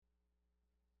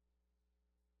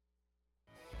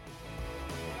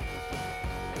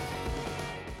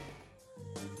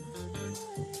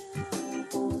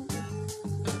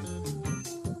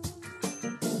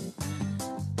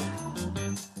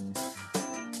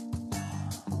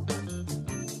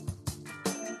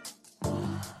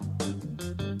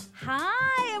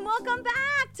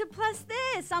to Plus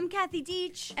This. I'm Kathy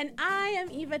Deach. And I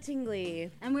am Eva Tingley.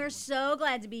 And we're so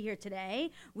glad to be here today.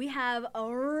 We have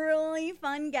a really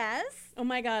fun guest. Oh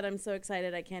my God, I'm so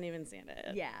excited. I can't even stand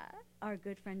it. Yeah, our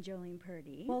good friend Jolene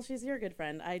Purdy. Well, she's your good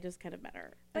friend. I just kind of met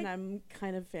her. And I'm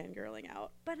kind of fangirling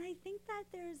out. But I think that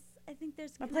there's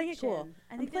connection. I'm playing it cool.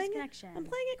 I think there's connection. I'm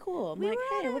playing it cool. I'm we like,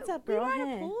 hey, what's up, girl? We were at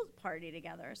hey. a pool party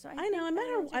together, so I know.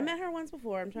 I met her once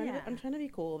before. I'm trying to be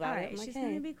cool about it. I'm like, she's hey.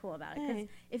 trying to be cool about it. Because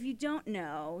if you don't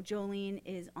know, Jolene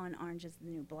is on Orange Is the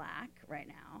New Black right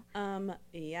now.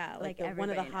 Yeah, like one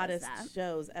of the hottest that.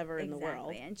 shows ever in the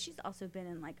world. And she's also been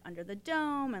in like Under the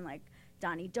Dome and like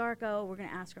Donnie Darko. We're gonna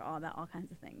ask her all about all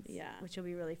kinds of things. Yeah, which will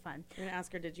be really fun. We're gonna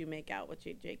ask her, did you make out with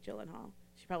Jake Gyllenhaal?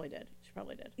 She probably did.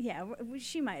 Yeah,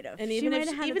 she might have. And even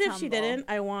if she didn't,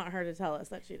 I want her to tell us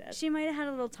that she did. She might have had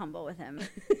a little tumble with him.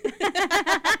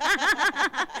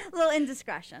 A little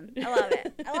indiscretion. I love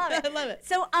it. I love it.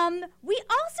 So we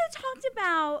also talked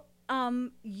about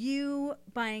you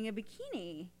buying a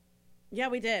bikini. Yeah,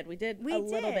 we did. We did a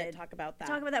little bit talk about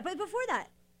that. But before that,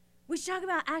 we should talk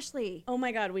about Ashley. Oh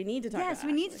my God, we need to talk about Ashley.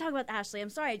 Yes, we need to talk about Ashley. I'm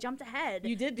sorry, I jumped ahead.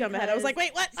 You did jump ahead. I was like,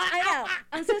 wait, what? I know.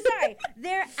 I'm so sorry.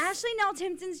 Ashley Nell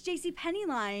Timpton's JCPenney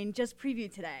line just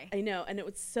previewed today. I know, and it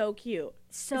was so cute.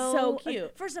 So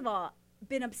cute. First of all,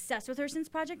 been obsessed with her since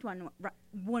Project One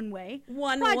Way.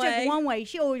 Project One Way.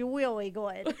 She was really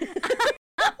good.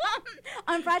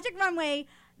 On Project Runway,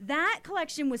 that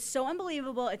collection was so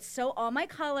unbelievable. It's so all my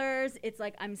colors. It's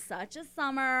like I'm such a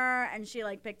summer, and she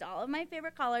like picked all of my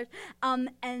favorite colors.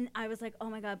 And I was like, oh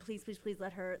my God, please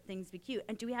let her things be cute.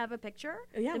 And do we have a picture?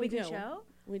 Yeah, we do. Show?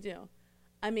 We do.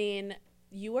 I mean,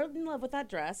 you were in love with that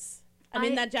dress.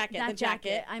 That jacket. That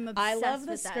jacket. I'm obsessed. I love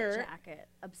the with skirt. That jacket.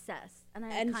 Obsessed. And I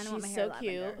kind of want my she's hair so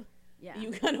lavender. cute. Yeah.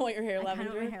 You kind of want your hair I lavender?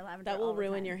 want my hair lavender that will all the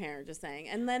ruin time. your hair, just saying.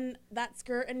 And then that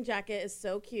skirt and jacket is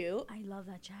so cute. I love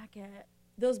that jacket.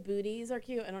 Those booties are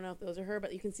cute. I don't know if those are her,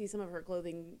 but you can see some of her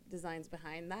clothing designs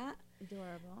behind that.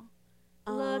 Adorable.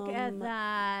 Look at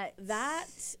that. That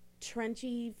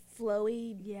trenchy,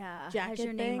 flowy jacket has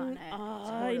your name thing. on it. Oh,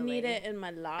 totally. I need it in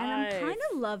my life. And I'm kind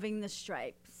of loving the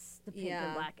stripes, the pink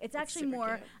and black. It's actually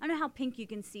more, cute. I don't know how pink you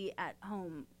can see at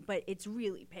home, but it's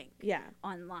really pink. Yeah.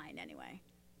 Online anyway,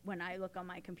 when I look on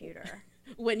my computer.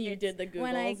 When you did the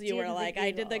Googles, you were like, I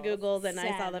did the Googles and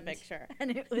I saw the picture. And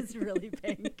it was really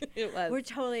pink. It was. We're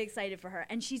totally excited for her.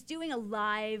 And she's doing a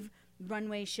live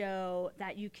runway show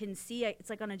that you can see.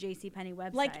 It's like on a JCPenney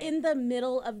website. Like in the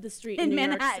middle of the street in New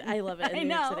Manhattan. York. I love it in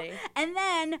New York City. And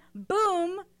then,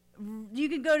 boom, you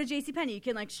can go to JCPenney. You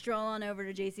can like stroll on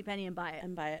over to JCPenney and buy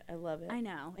it. I love it. I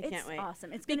know. I can't wait. It's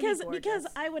awesome. It's gonna be gorgeous. Because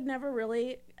I would never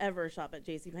really ever shop at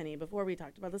JCPenney before. We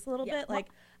talked about this a little bit. Like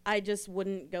I just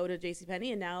wouldn't go to JCPenney,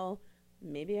 and now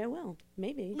maybe I will.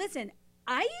 Maybe. Listen,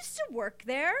 I used to work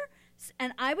there,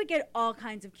 and I would get all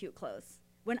kinds of cute clothes.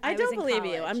 When I don't was in believe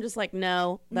college. you. I'm just like,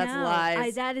 no, that's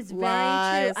lies. That is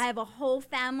lies. very true. I have a whole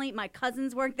family. My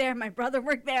cousins work there. My brother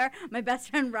worked there. My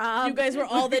best friend Rob. You guys were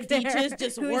all the Deaches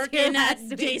just working at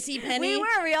JCPenney. We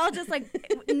were. We all just like,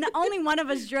 only one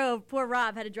of us drove. Poor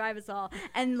Rob had to drive us all.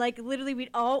 And like literally we'd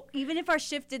all, even if our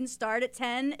shift didn't start at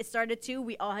 10, it started at 2,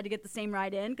 we all had to get the same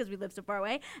ride in because we lived so far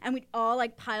away. And we'd all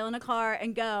like pile in a car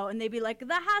and go. And they'd be like, the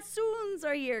Hassoons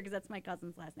are here, because that's my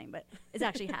cousin's last name. But it's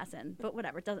actually Hassan. But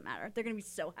whatever, it doesn't matter. They're going to be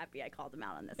so happy I called them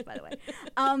out on this, by the way.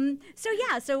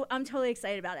 So I'm totally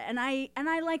excited about it. And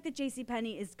I like that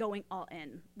JCPenney is going all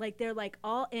in. Like they're like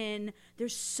all in.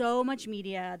 There's so much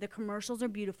media. The commercials are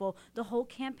beautiful. The whole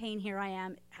campaign, Here I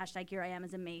Am, #HereIam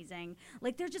is amazing.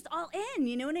 Like they're just all in,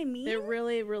 you know what I mean? They're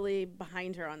really, really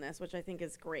behind her on this, which I think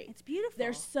is great. It's beautiful.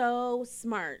 They're so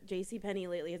smart. JCPenney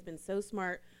lately has been so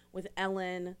smart with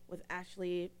Ellen, with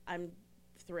Ashley. I'm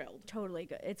thrilled. Totally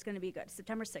good. It's going to be good.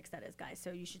 September 6th, that is, guys.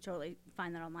 So you should totally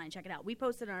find that online. Check it out. We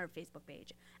posted on our Facebook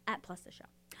page at Plus the Show.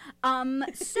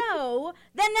 So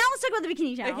then now let's talk about the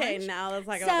bikini challenge. Okay, now let's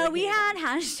talk about So the bikini we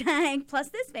had challenge. #Plus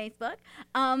this Facebook.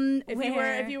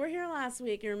 If you were here last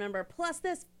week, you remember Plus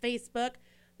this Facebook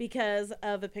because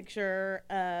of a picture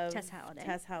of Tess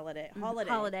Holiday.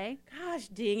 Holiday. Gosh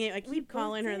dang it. I keep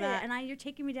calling her that. And you're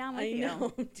taking me down with you. I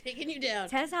know. I'm taking you down.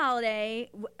 Tess Holiday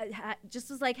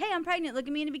just was like, hey, I'm pregnant. Look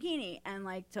at me in a bikini. And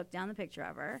like took down the picture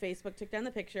of her. Facebook took down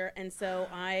the picture. And so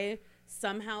I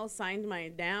somehow signed my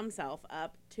damn self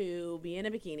up to be in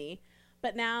a bikini.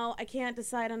 But now I can't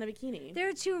decide on a bikini.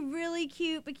 They're two really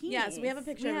cute bikinis. Yeah, so we have a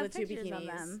picture of the two bikinis. Of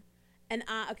them. And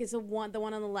okay, so the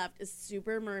one on the left is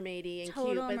super mermaidy and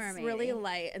Total cute, but it's really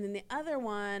light. And then the other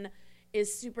one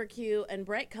is super cute and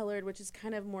bright colored, which is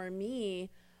kind of more me.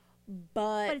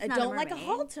 But I don't like a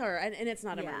halter, and it's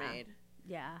not a mermaid.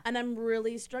 Yeah. And I'm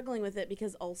really struggling with it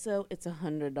because also it's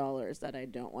 $100 that I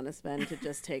don't want to spend to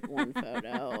just take one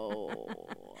photo.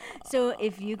 So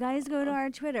if you guys go to our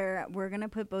Twitter, we're going to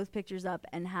put both pictures up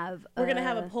and have We're going to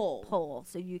have a poll.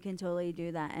 So you can totally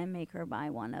do that and make her buy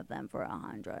one of them for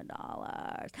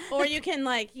 $100. Or you can,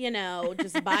 like, you know,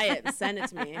 just buy it and send it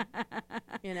to me.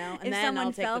 You know, and if then someone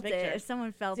I'll take felt the picture. If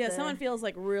someone felt yeah, it. someone feels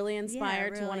like really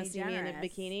inspired to want really to see me in a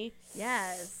generous. bikini.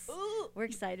 Yes. Ooh. We're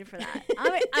excited for that.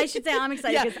 I should say I'm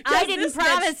excited Yeah, because I didn't this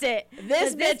promise bitch- it.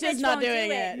 this 'Cause bitch is not won't do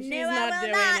doing it. No, She's I not will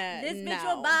doing not. it. This bitch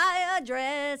No. will buy a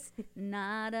dress,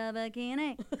 not a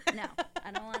bikini. No,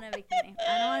 I don't want a bikini.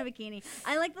 I don't want a bikini.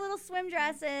 I like the little swim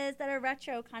dresses that are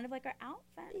retro, kind of like our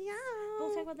outfits. Yeah.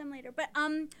 We'll talk about them later. But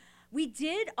we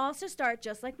did also start,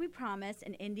 just like we promised,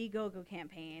 an Indiegogo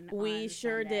campaign. We on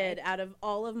sure Sunday. did. Out of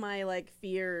all of my, like,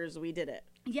 fears, we did it.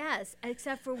 Yes,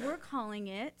 except for we're calling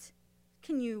it.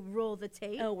 Can you roll the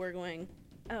tape? Oh, we're going.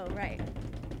 Oh, right.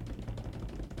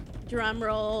 Drum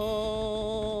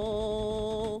roll.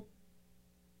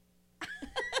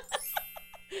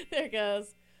 There it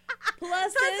goes.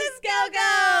 Plus this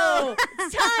go-go.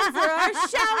 It's time for our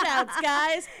shout-outs,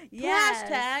 guys. Yes.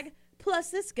 Hashtag plus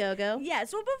this go-go. Yeah,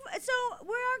 so we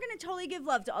are going to totally give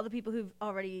love to all the people who've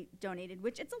already donated,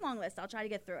 which it's a long list. I'll try to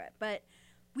get through it. But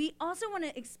we also want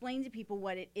to explain to people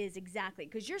what it is exactly,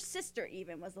 because your sister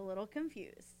even was a little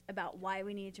confused about why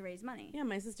we needed to raise money. Yeah,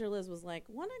 my sister Liz was like,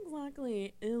 what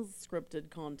exactly is scripted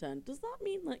content? Does that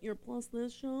mean that your Plus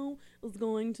This show is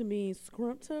going to be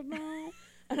scripted now?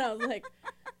 And I was like,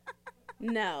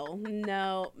 no.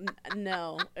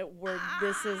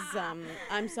 This is,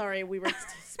 I'm sorry, we were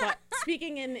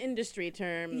speaking in industry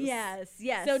terms. Yes.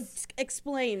 So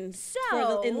explain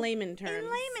in layman terms. In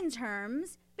layman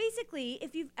terms, basically,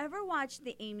 if you've ever watched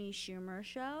the Amy Schumer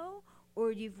show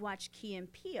or you've watched Key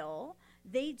and Peele,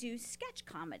 they do sketch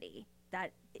comedy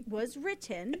that was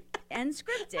written and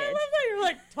scripted. I love that you're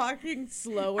like talking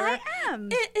slower. I am.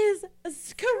 It is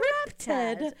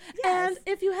scripted. Yes. And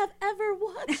if you have ever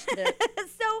watched it.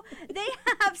 So they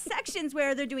have sections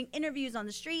where they're doing interviews on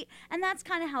the street, and that's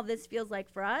kind of how this feels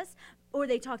like for us. Or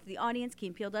they talk to the audience, Key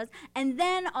and Peele does, and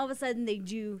then all of a sudden they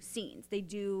do scenes. They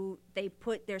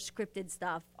put their scripted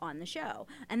stuff on the show,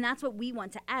 and that's what we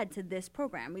want to add to this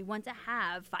program. We want to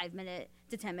have 5-minute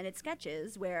to 10-minute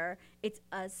sketches where it's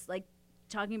us like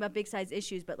talking about big size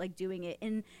issues, but like doing it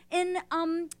in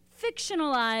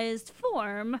fictionalized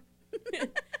form. In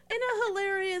a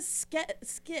hilarious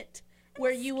skit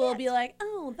where you will be like,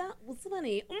 oh, that was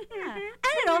funny. Yeah. And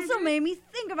it also made me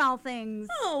think about things.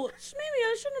 Oh, maybe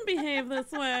I shouldn't behave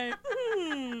this way.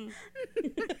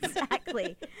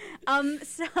 Exactly.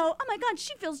 So, oh my God,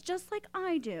 she feels just like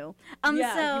I do.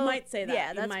 Yeah, so, you might say that.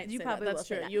 Yeah, You probably That's will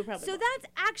say true. that. You probably So will.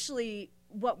 that's actually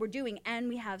what we're doing, and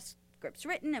we have scripts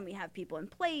written, and we have people in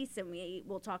place, and we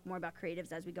will talk more about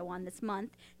creatives as we go on this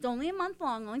month. It's only a month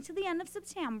long, only to the end of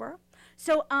September.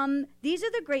 So these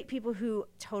are the great people who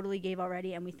totally gave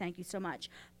already, and we thank you so much.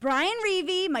 Brian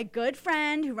Reevy, my good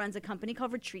friend, who runs a company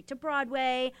called Retreat to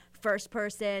Broadway, first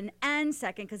person, and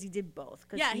second, because he did both.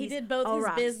 Yeah, he did both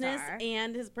his business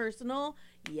and his personal.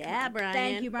 Yeah, Brian.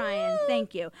 Thank you, Brian.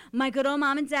 Thank you. My good old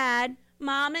mom and dad.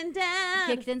 Mom and dad.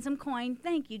 Kicked in some coin.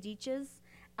 Thank you, Deeches.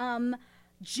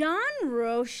 John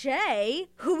Roche,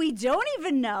 who we don't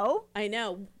even know. I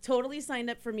know. Totally signed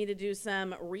up for me to do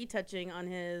some retouching on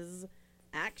his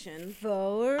action.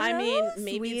 Photos? I mean,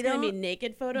 maybe it's going to be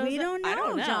naked photos. We don't know, I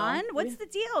don't know. John. What's the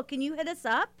deal? Can you hit us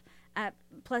up at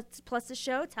Plus the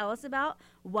Show? Tell us about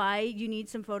why you need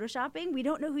some photoshopping. We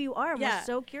don't know who you are, and we're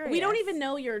so curious. We don't even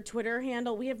know your Twitter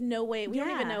handle. We have no way. We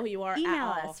don't even know who you are Email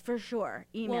at all. us for sure.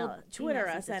 Well, Twitter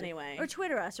us anyway. Or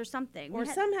Twitter us or something. Or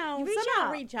somehow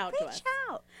reach out to us. Reach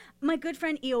out. My good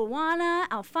friend Ioana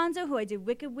Alfonso, who I did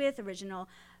Wicked with, original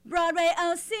Broadway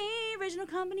OC, original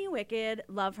company Wicked.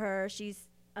 Love her. She's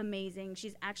amazing.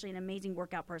 She's actually an amazing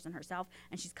workout person herself,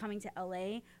 and she's coming to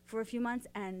LA for a few months,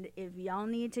 and if y'all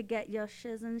need to get your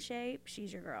shiz in shape,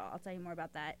 she's your girl. I'll tell you more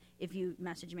about that. If you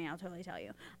message me, I'll totally tell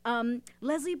you.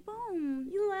 Leslie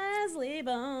Bohm. Leslie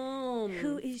Bohm.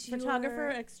 Who is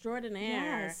photographer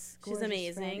extraordinaire. Yes. She's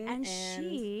amazing. And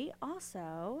she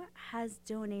also has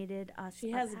donated us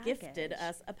She has gifted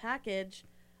us a package,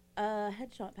 a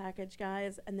headshot package,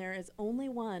 guys, and there is only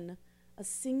one. A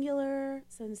singular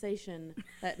sensation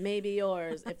that may be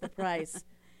yours if the price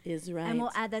is right. And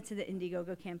we'll add that to the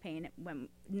Indiegogo campaign when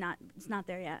it's not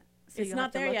there yet. So It's you'll not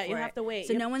have to there look yet. You for have it. to wait.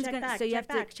 So You no have to one's check gonna. back, So you check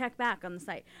have back. to check back on the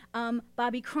site.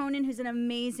 Bobby Cronin, who's an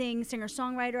amazing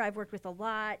singer-songwriter, I've worked with a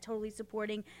lot, totally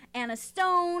supporting. Anna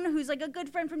Stone, who's like a good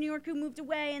friend from New York who moved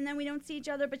away, and then we don't see each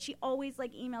other, but she always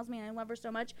like emails me, and I love her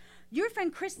so much. Your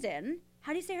friend Kristen,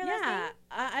 how do you say her last Yeah, name?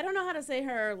 I don't know how to say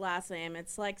her last name.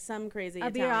 It's like some crazy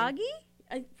Italian. Abiragi?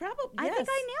 Probably. I think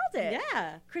I nailed it.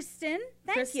 Yeah. Kristen,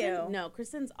 thank Kristen, you. No,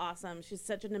 Kristen's awesome. She's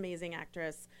such an amazing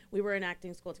actress. We were in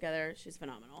acting school together. She's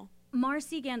phenomenal.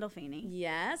 Marcy Gandolfini.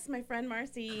 Yes, my friend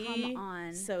Marcy. Come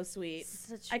on. So sweet.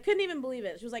 Such- I couldn't even believe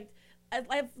it. She was like,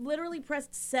 I've literally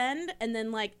pressed send, and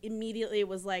then like immediately it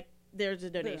was like, there's a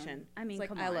donation. I mean, It's like,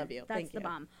 come I on. love you. That's Thank the you.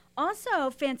 bomb. Also,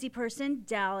 fancy person,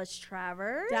 Dallas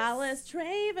Travers. Dallas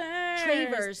Travers.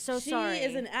 Travers, so sorry. She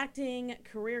is an acting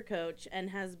career coach and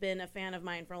has been a fan of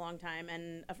mine for a long time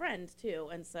and a friend too.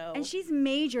 And so. And she's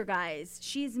major, guys.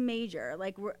 She's major.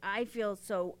 Like, I feel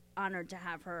so honored to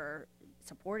have her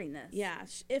supporting this. Yeah.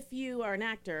 If you are an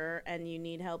actor and you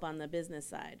need help on the business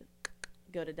side,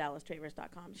 go to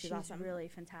dallastravers.com. She's awesome. Really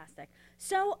fantastic.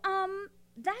 So,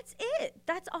 that's it.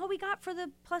 That's all we got for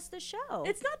the Plus the show.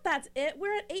 It's not that's it.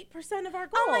 We're at 8% of our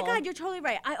goal. Oh my God, you're totally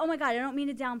right. Oh my God, I don't mean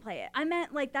to downplay it. I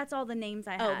meant like that's all the names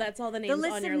I have. Oh, that's all the names The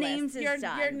list on of your names list. is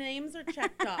done. Your names are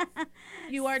checked off.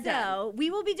 You are done. So we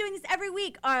will be doing this every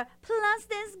week. Our Plus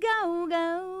This Go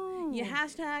Go. You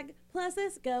hashtag Plus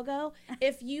This Go Go.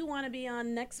 If you want to be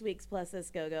on next week's Plus This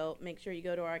Go Go, make sure you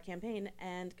go to our campaign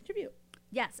and contribute.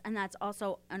 Yes, and that's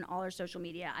also on all our social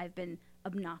media. I've been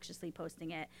obnoxiously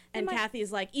posting it. And Kathy's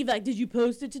like, Eva, did you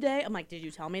post it today? I'm like, did you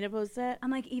tell me to post it?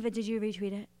 I'm like, Eva, did you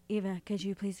retweet it? Eva, could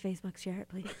you please Facebook share it,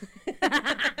 please?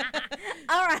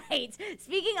 All right.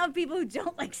 Speaking of people who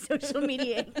don't like social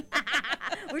media,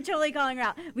 we're totally calling her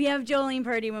out. We have Jolene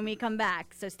Purdy when we come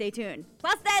back, so stay tuned.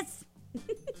 Plus this.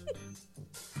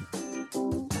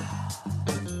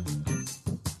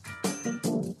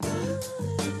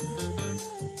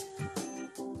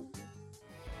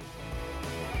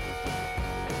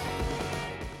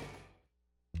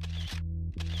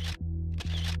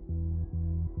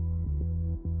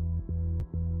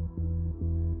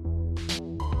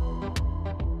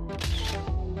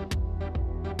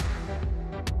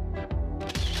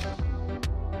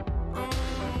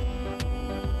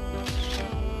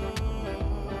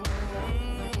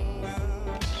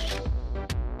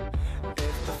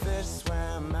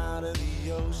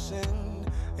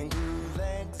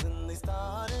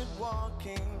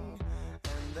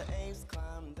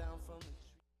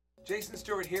 Jason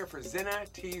Stewart here for Zinna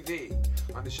TV.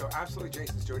 On the show Absolutely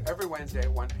Jason Stewart every Wednesday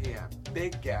at 1 p.m.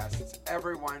 Big guests,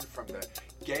 everyone from the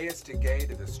gayest to gay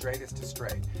to the straightest to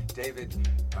straight. David,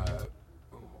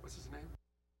 what was his name?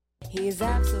 He's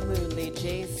absolutely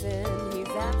Jason. He's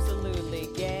absolutely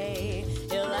gay.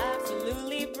 He'll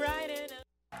absolutely brighten up.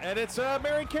 And it's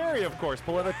Mary Carey, of course,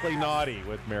 Politically Naughty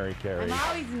with Mary Carey. I'm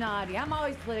always naughty. I'm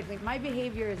always politically. My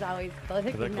behavior is always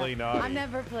politically naughty. I'm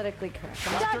never politically correct.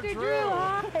 Dr. Dr. Drew. Drew,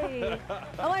 hi.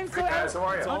 Oh, I'm so. Guys, how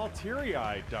are you? It's all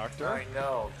teary-eyed, Doctor. I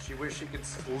know. She wished she could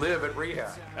live at rehab.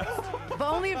 But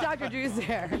only if Dr. Drew's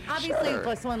there. Obviously,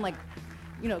 Sure. if someone like,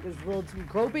 because a little too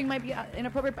groping might be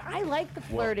inappropriate. But I like the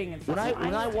flirting and stuff.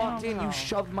 When I walked don't in, know. you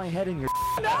shoved my head in your.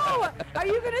 No! Are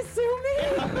you gonna sue me?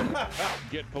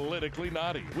 Get Politically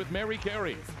Naughty with Mary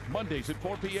Carey. Mondays at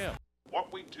 4 p.m.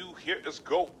 What we do here is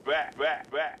go back.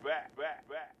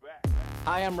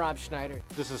 Hi, I'm Rob Schneider.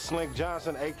 This is Slink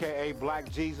Johnson, a.k.a.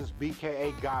 Black Jesus,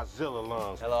 b.k.a. Godzilla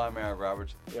Lungs. Hello, I'm Aaron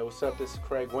Roberts. Yeah, what's up? This is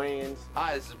Craig Wayans.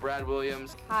 Hi, this is Brad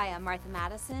Williams. Hi, I'm Martha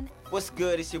Madison. What's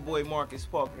good? It's your boy Marcus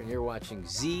Parker. And you're watching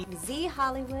Z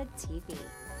Hollywood TV.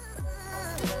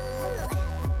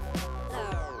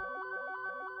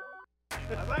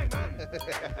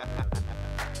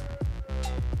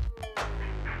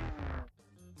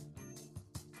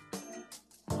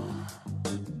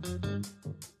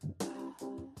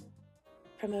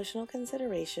 Promotional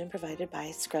consideration provided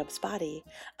by Scrubs Body,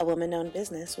 a woman-owned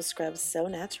business with scrubs so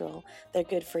natural they're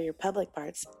good for your public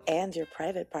parts and your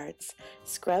private parts.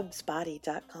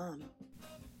 ScrubsBody.com.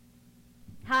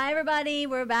 Hi, everybody.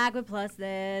 We're back with Plus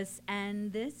This.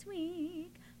 And this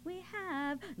week, we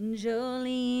have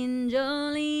Jolene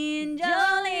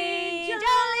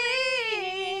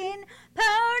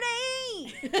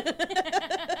Purdy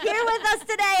here with us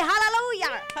today.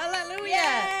 Hallelujah. Hallelujah.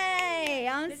 Yay.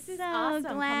 I'm This so is awesome.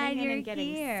 glad Coming in you're and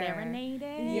getting here.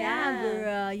 serenaded.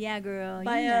 Yeah, girl.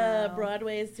 By you a know.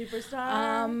 Broadway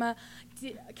superstar.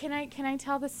 Can I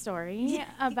tell the story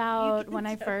about when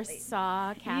I totally. first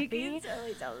saw Kathy? You can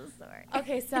totally tell the story.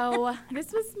 Okay, so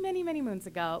this was many, many moons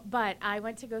ago, but I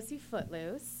went to go see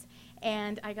Footloose,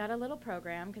 And I got a little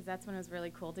program because that's when it was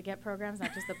really cool to get programs,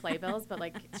 not just the playbills, but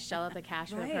like shell out the cash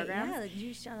for the programs. Yeah,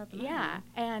 you shell out the money. Yeah,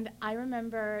 and I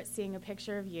remember seeing a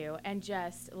picture of you and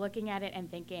just looking at it and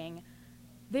thinking,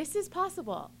 this is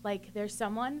possible. Like, there's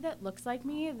someone that looks like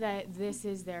me that this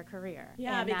is their career.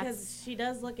 Yeah, and because she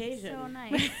does look Asian. So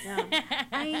nice. Yeah.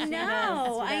 I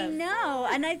know.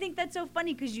 And I think that's so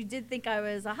funny because you did think I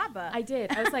was a hapa. I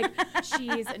did. I was like,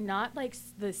 she's not like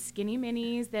the skinny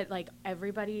minis that like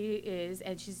everybody is,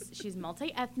 and she's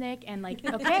multi-ethnic, and like,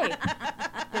 okay,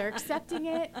 they're accepting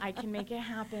it. I can make it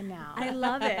happen now. I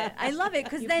love it. I love it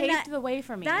because you then paved the way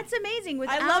for me. That's amazing.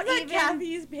 I love that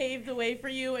Kathy's paved the way for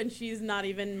you, and she's not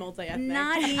even multi-ethnic.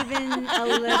 Not even a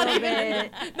little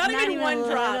bit. Not even one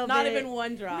drop. Not even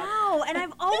one drop. No, and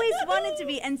I've always wanted to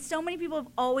be, and so many people have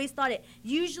always thought it.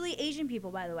 Usually Asian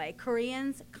people, by the way.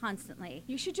 Koreans, constantly.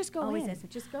 You should just go always in.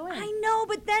 Just go in. I know,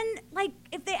 but then, like,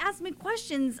 if they ask me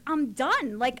questions, I'm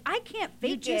done. Like, I can't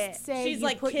fake you it. just say She's you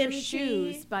like put kimchi. your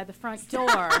shoes by the front door,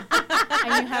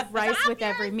 and you have rice with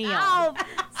every meal.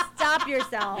 Stop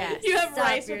yourself. Yes. You have Stop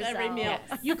rice with every yourself. meal.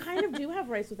 Yes. You kind of do have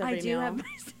rice with every I meal. do have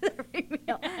rice with every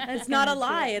meal. It's not a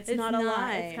lie. It's not a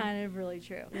lie. It's kind of really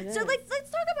true. It So is.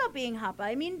 let's talk about being hapa.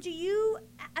 I mean, do you?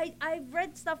 I've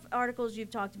read articles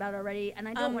you've talked about already, and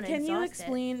I don't want to Can you exhaust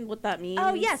explain what that means?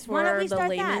 Oh yes, why don't we for start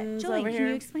the that? layman's Julie, over can here?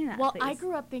 you explain that? Well, please? I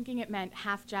grew up thinking it meant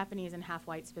half Japanese and half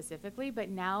white specifically, but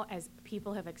now as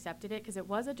people have accepted it, because it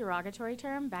was a derogatory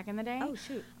term back in the day. Oh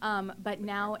shoot. But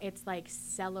now it's like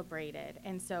celebrated,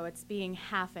 and so it's being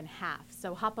half and half.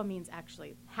 So hapa means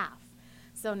actually half.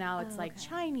 So now it's like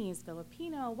Chinese,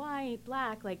 Filipino, white,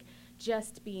 black, like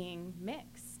just being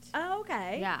mixed. Oh,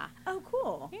 okay. Yeah. Oh,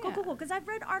 cool. Yeah. Cool. Because I've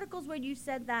read articles where you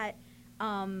said that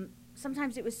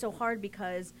sometimes it was so hard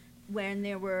because when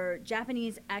there were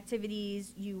Japanese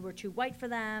activities, you were too white for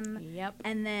them. Yep.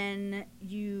 And then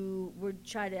you would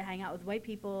try to hang out with white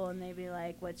people, and they'd be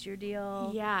like, "What's your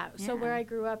deal?" Yeah. So Yeah. where I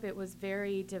grew up, it was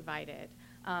very divided.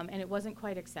 And it wasn't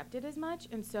quite accepted as much,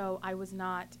 and so I was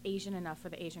not Asian enough for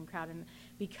the Asian crowd, and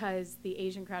because the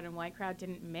Asian crowd and white crowd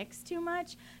didn't mix too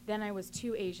much, then I was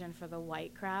too Asian for the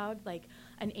white crowd. Like,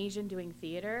 an Asian doing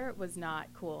theater was not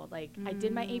cool. Like, I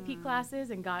did my AP classes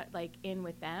and got, like, in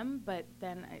with them, but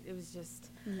then it was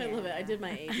just... I love it. I did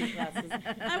my AP classes.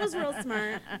 I was real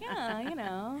smart. Yeah, you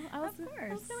know. I was Of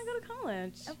course. going to go to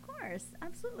college. Of course,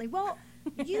 absolutely. Well,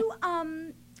 you, I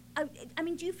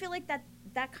mean, do you feel like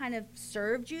that kind of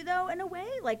served you, though, in a way?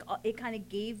 Like, it kind of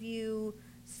gave you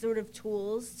sort of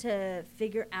tools to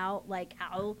figure out, like,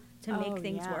 how to make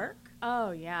things work?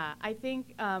 Oh, yeah. I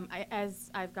think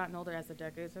as I've gotten older, as the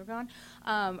decades have gone,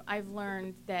 I've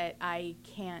learned that I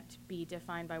can't be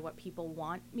defined by what people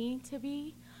want me to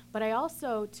be. But I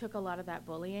also took a lot of that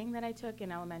bullying that I took in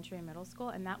elementary and middle school,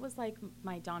 and that was like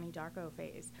my Donnie Darko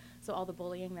phase. So all the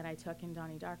bullying that I took in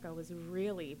Donnie Darko was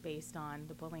really based on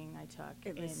the bullying I took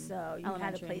It in was so, you had a elementary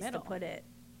and place to middle. put it.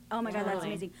 Oh my God, that's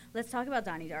amazing. Let's talk about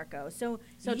Donnie Darko. So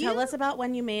tell us about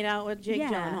when you made out with Jake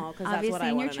Gyllenhaal, because that's what I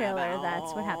in your want to know trailer, about.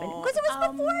 that's what happened. Because it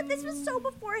was before, this was so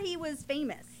before he was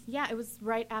famous. Yeah, it was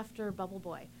right after Bubble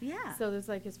Boy. Yeah. So it was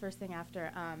like his first thing after.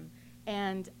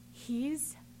 And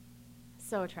he's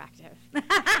so attractive.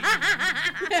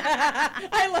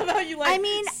 I love how you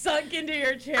sunk into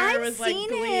your chair with like glee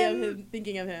of him,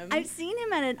 thinking of him. I've seen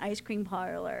him at an ice cream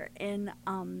parlor in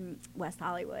West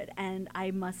Hollywood, and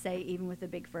I must say, even with a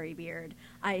big furry beard,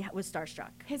 I was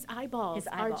starstruck. His eyeballs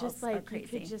are just like, you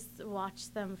could just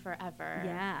watch them forever.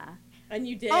 Yeah. And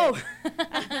you did. Oh. You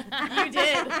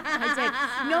did. I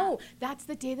did. No, that's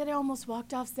the day that I almost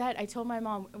walked off set. I told my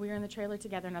mom, we were in the trailer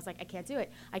together, and I was like, I can't do it.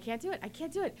 I can't do it. I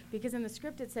can't do it. Because in the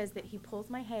script it says that he pulls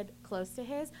my head close to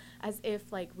his as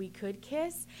if, like, we could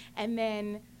kiss. And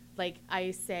then, like,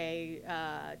 I say,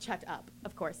 shut up,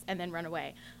 of course, and then run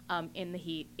away in the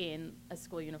heat in a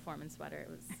school uniform and sweater. It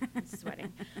was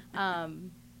sweating.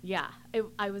 Yeah,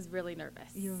 I was really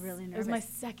nervous. You were really nervous. It was my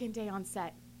second day on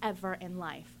set ever in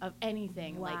life of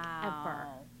anything, like ever.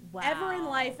 Wow. Ever in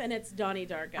life, and it's Donnie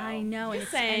Darko. I know, and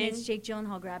Just it's Jake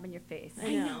Gyllenhaal grabbing your face.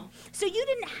 I know. So you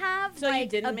didn't have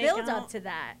a build up to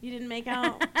that. You didn't make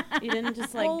out? You didn't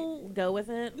just like go with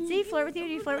it? Did he flirt with you?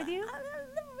 Did he flirt with you?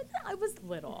 I was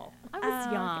little. I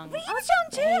was young. But he I was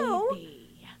a young too. baby.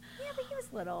 Yeah, but he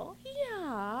was little.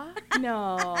 Yeah.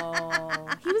 No.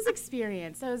 He was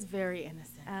experienced. I was very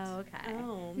innocent. Oh, okay.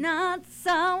 Oh. Not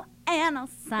so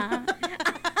innocent.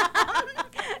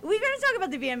 We're going to talk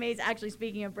about the VMAs, actually,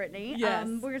 speaking of Britney. Yes.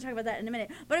 We're going to talk about that in a minute.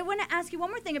 But I want to ask you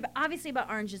one more thing, obviously about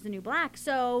Orange is the New Black.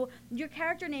 So your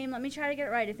character name, let me try to get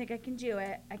it right. I think I can do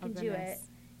it. I can do it. goodness.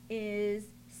 Is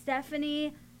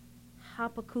Stephanie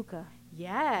Tapacuca.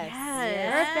 Yes.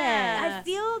 Perfect. I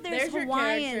feel there's your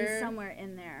Hawaiian character. somewhere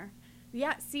in there.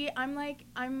 Yeah, see, I'm like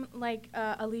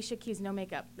Alicia Keys, no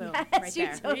makeup. Boom, Yes, right you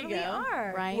there. totally There you go.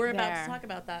 are. Right We're about there. to talk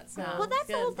about that. So Well, that's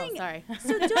the whole thing. Oh, sorry.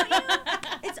 So don't you?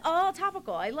 It's all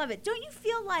topical. I love it. Don't you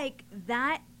feel like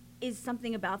that is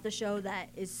something about the show that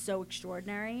is so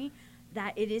extraordinary,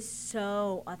 that it is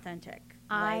so authentic?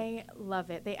 I love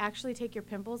it. They actually take your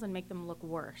pimples and make them look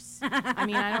worse. I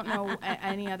mean, I don't know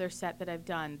any other set that I've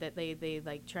done that they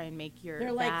like try and make your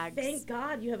they're like, bags thank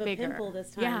God you have a bigger. pimple this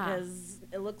time Yeah. because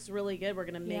it looks really good. We're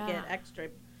gonna make it extra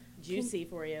juicy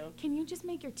for you. Can you just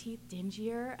make your teeth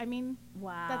dingier? I mean,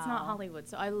 wow, that's not Hollywood.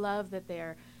 So I love that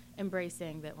they're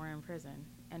embracing that we're in prison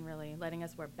and really letting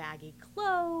us wear baggy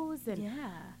clothes and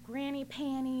granny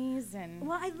panties and.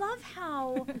 Well, I love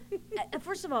how.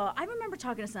 First of all, I remember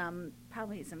talking to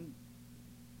probably some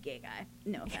gay guy.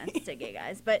 No offense to gay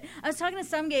guys, but I was talking to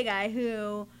some gay guy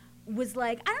who was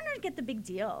like, I don't get the big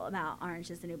deal about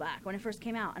Orange Is the New Black when it first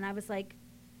came out, and I was like,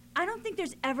 I don't think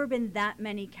there's ever been that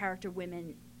many character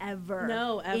women ever.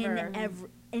 No, ever.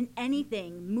 In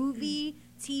anything, movie,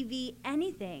 TV,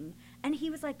 anything. And he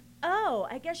was like, oh,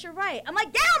 I guess you're right. I'm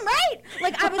like, damn right.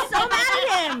 Like, I was so mad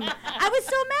at him. I was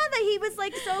so mad that he was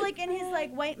like so like in his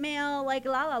like white male like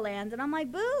La La Land, and I'm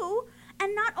like, boo.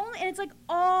 And not only, and it's like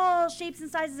all shapes and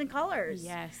sizes and colors.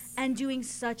 Yes. And doing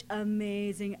such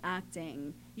amazing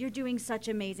acting. You're doing such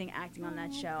amazing acting on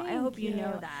that show. I hope you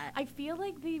know that. I feel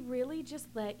like they really just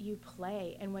let you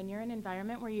play. And when you're in an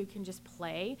environment where you can just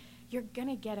play, you're going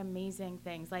to get amazing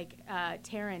things. Like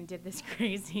Taryn did this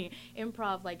crazy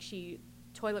improv, like she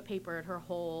toilet papered her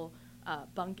whole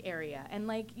bunk area. And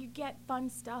like you get fun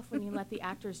stuff when you let the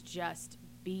actors just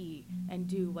be and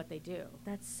do what they do.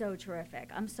 That's so terrific.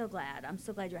 I'm so glad. I'm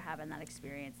so glad you're having that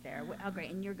experience there. Oh,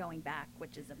 great. And you're going back,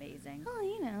 which is amazing. Oh,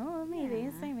 you know, maybe.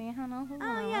 Maybe. I don't know.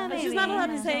 Oh, yeah, But maybe. she's not allowed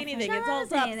to say anything. It's all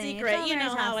top secret. You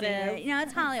know how it is. You know,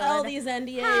 it's Hollywood. All these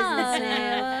NDAs and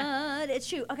Hollywood. It's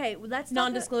true. Okay, well, let's talk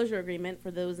non-disclosure agreement for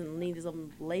those in need of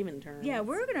some layman terms. Yeah,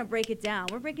 we're going to break it down.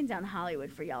 We're breaking down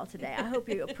Hollywood for y'all today. I hope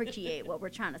you appreciate what we're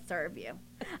trying to serve you.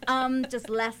 Just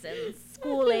lessons,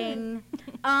 schooling.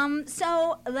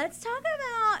 So let's talk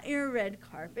about your red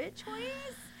carpet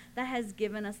choice that has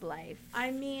given us life.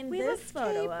 I mean, we have a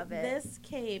photo of it. This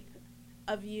cape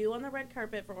of you on the red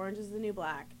carpet for Orange Is the New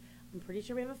Black. I'm pretty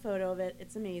sure we have a photo of it.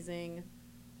 It's amazing.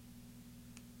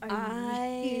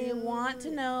 I want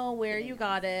to know where you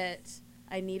got it.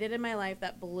 I need it in my life.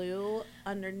 That blue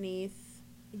underneath.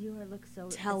 You look so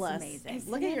Tell us. amazing. Isn't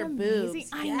Look at it your amazing? boobs.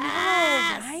 I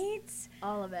Yes. know, right?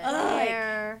 All of it. Ugh.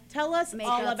 Hair. Tell us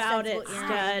makeup, all about it, sensible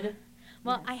stud.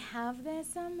 Well, I have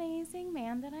this amazing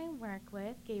man that I work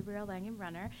with, Gabriel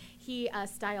Langenbrunner. He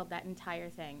styled that entire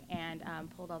thing and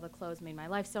pulled all the clothes, made my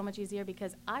life so much easier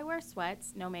because I wear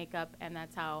sweats, no makeup, and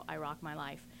that's how I rock my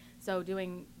life. So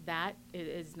doing that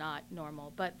is not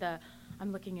normal. But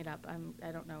I'm looking it up.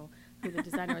 I don't know who the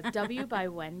designer was. W by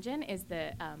Wengen is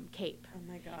the cape. Oh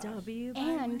my gosh. W by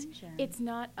And Wengen. it's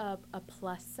not a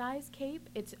plus size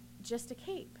cape. It's just a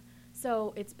cape.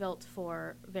 So it's built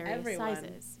for various Everyone.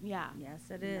 sizes. Yeah. Yes,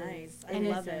 it is. Nice. I And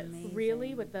love it's it.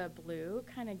 really with the blue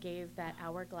kind of gave that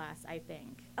hourglass, I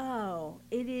think. Oh,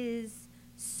 it is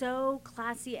so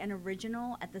classy and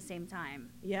original at the same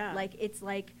time. Yeah. Like, it's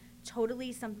like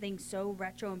totally something so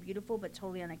retro and beautiful, but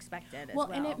totally unexpected as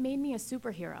well. And it made me a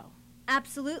superhero.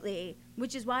 Absolutely,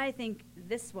 which is why I think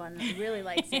this one really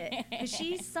likes it, because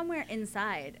she's somewhere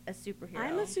inside a superhero.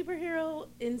 I'm a superhero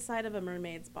inside of a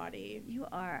mermaid's body. You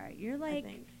are. You're like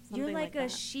think. you're Something like like a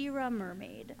that. She-Ra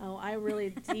mermaid. Oh, I really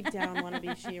deep down want to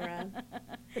be She-Ra,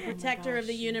 the protector of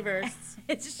the universe.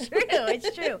 It's true.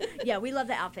 It's true. Yeah, we love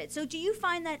the outfit. So, do you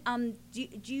find that do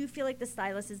you feel like the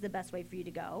stylist is the best way for you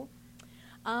to go?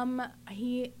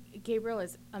 Gabriel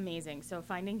is amazing. So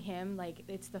finding him, like,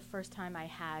 it's the first time I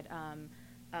had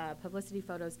publicity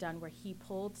photos done where he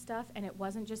pulled stuff, and it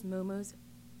wasn't just muumuus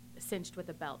cinched with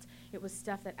a belt. It was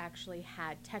stuff that actually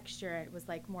had texture. It was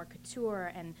like more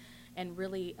couture and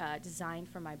really designed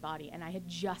for my body. And I had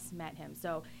just met him,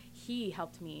 so he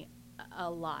helped me a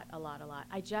lot.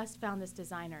 I just found this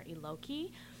designer,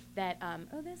 Iloki, that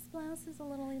this blouse is a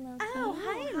little Iloki. Oh,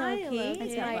 hi, Iloki.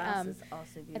 It's That my blouse is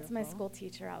also it's my beautiful. school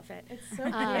teacher outfit. It's so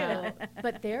cute.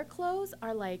 But their clothes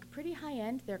are like pretty high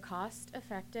end. They're cost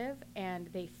effective and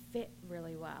they fit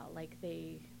really well. Like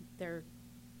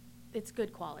it's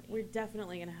good quality. We're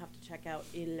definitely going to have to check out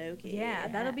Iloki. Yeah,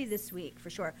 that'll be this week for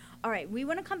sure. All right, we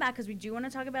want to come back because we do want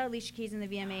to talk about Alicia Keys and the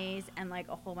VMAs and like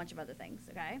a whole bunch of other things,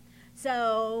 okay?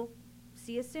 So,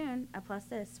 see you soon at Plus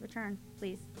This. Return,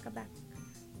 please. Come back.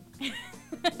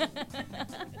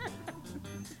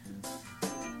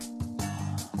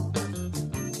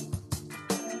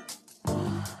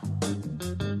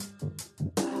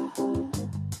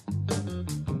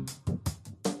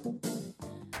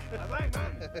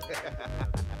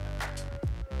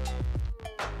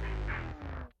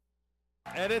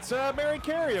 And it's Mary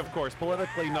Carey, of course,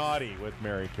 politically naughty with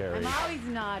Mary Carey. I'm always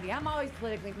naughty. I'm always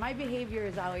politically. My behavior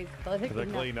is always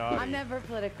politically naughty. I'm never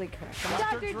politically correct.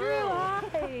 Dr. Drew,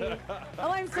 hi.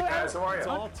 Oh, I'm so. Hey guys, how are you? It's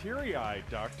all teary-eyed,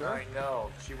 Doctor. I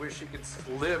know. She wished she could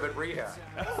live at rehab.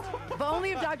 But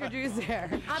only if Dr. Drew's there.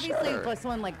 Obviously, Sure. if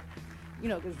someone like,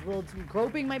 because a little too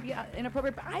groping might be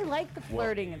inappropriate. But I like the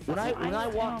flirting and stuff. When I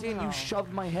walked in, don't know. you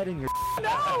shoved my head in your.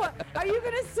 No! Are you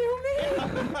gonna sue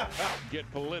me? Get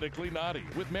politically naughty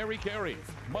with Mary Carey.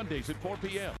 Mondays at 4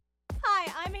 p.m.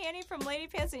 Hi, I'm Hanny from Lady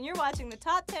Pants, and you're watching the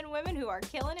top 10 women who are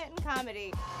killing it in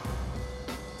comedy.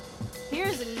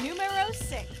 Here's numero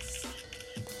 6.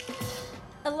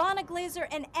 Ilana Glazer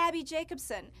and Abby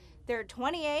Jacobson. They're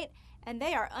 28, and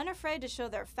they are unafraid to show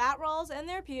their fat rolls and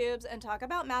their pubes and talk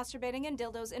about masturbating and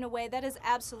dildos in a way that is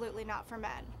absolutely not for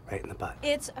men. Right in the butt.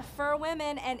 It's for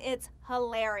women, and it's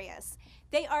hilarious.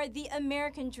 They are the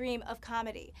American dream of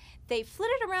comedy. They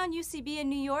flitted around UCB in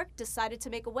New York, decided to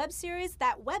make a web series.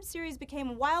 That web series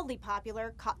became wildly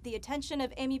popular, caught the attention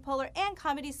of Amy Poehler and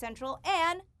Comedy Central,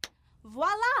 and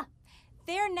voila!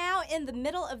 They are now in the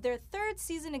middle of their 3rd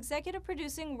season executive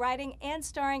producing, writing, and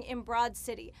starring in Broad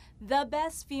City, the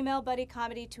best female buddy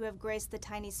comedy to have graced the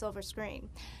tiny silver screen.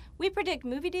 We predict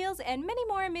movie deals and many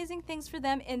more amazing things for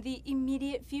them in the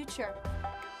immediate future.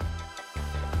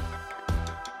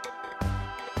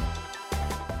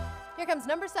 Here comes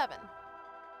number 7.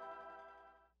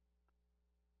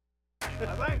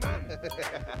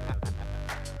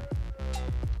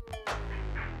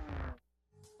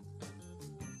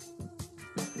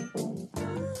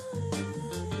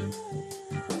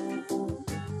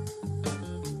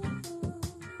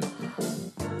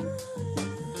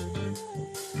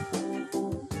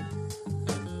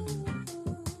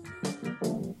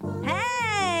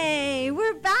 Hey,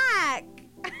 we're back.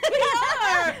 We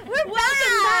are. We're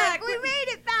Welcome back. We made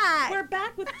it back. We're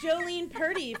back with Jolene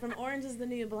Purdy from Orange is the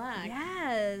New Black.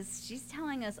 Yes, she's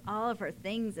telling us all of her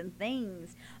things and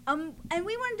things. And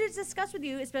we wanted to discuss with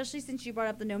you, especially since you brought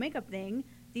up the no makeup thing,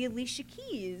 the Alicia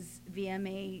Keys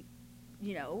VMA,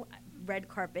 red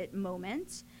carpet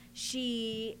moment.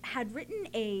 She had written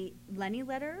a Lenny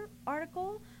Letter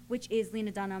article, which is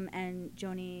Lena Dunham and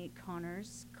Joni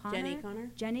Connors.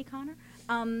 Jenny Connor.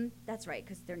 That's right,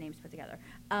 because their names put together.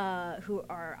 Who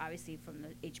are obviously from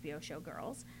the HBO show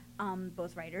Girls.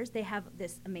 Both writers. They have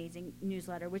this amazing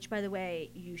newsletter, which, by the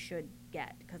way, you should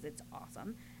get because it's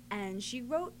awesome. And she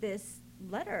wrote this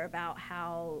letter about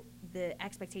how the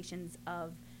expectations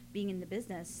of being in the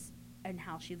business and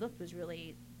how she looked was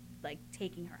really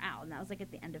taking her out, and that was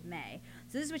at the end of May.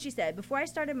 So this is what she said. Before I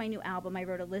started my new album, I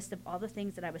wrote a list of all the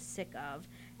things that I was sick of,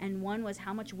 and one was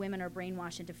how much women are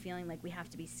brainwashed into feeling like we have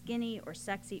to be skinny or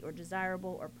sexy or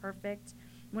desirable or perfect.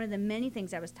 One of the many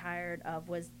things I was tired of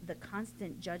was the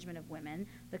constant judgment of women,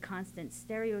 the constant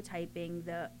stereotyping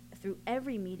through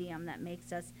every medium that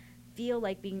makes us feel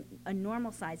like being a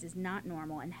normal size is not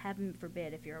normal, and heaven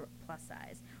forbid if you're a plus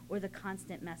size, or the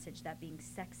constant message that being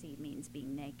sexy means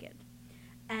being naked.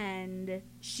 And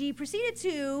she proceeded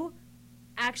to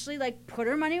actually put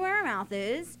her money where her mouth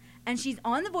is, and she's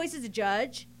on The Voice as a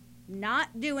judge,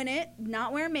 not doing it,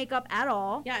 not wearing makeup at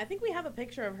all. Yeah, I think we have a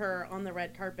picture of her on the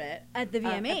red carpet at the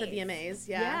VMAs. At the VMAs,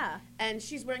 yeah. And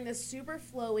she's wearing this super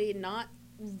flowy, not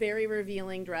very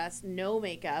revealing dress, no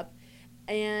makeup,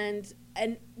 and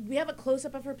we have a close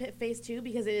up of her face too,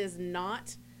 because it is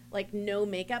not no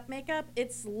makeup.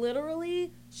 It's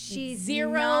literally she's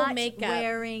zero not makeup.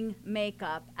 Wearing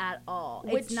makeup at all.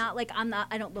 It's not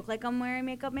I don't look like I'm wearing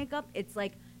makeup. It's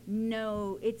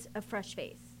no, it's a fresh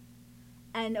face.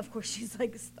 And of course she's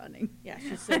stunning. Yeah,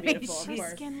 she's so beautiful. Of Her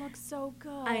course. skin looks so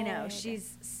good. I know,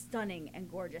 she's stunning and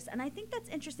gorgeous. And I think that's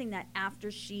interesting that after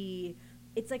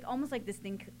it's almost this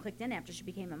thing clicked in after she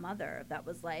became a mother. That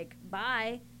was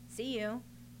bye, see you.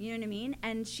 You know what I mean?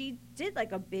 And she did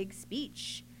a big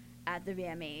speech at the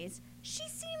VMAs. She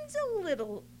seems a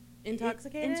little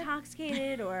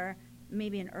intoxicated or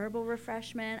maybe an herbal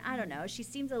refreshment. I don't know. She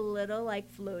seems a little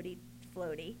floaty.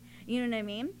 You know what I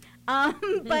mean?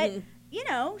 But,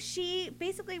 she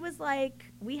basically was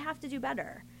we have to do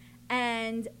better.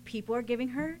 And people are giving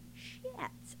her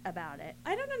shit about it.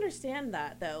 I don't understand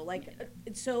that, though.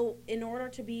 So in order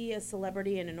to be a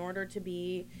celebrity and in order to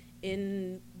be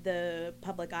in the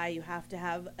public eye, you have to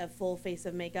have a full face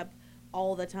of makeup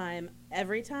all the time,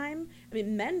 every time. I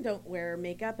mean, men don't wear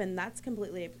makeup, and that's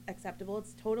completely acceptable.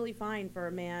 It's totally fine for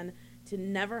a man to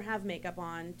never have makeup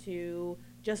on, to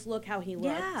just look how he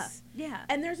looks. Yeah.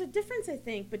 And there's a difference, I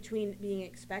think, between being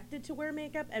expected to wear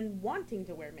makeup and wanting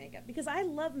to wear makeup. Because I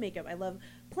love makeup. I love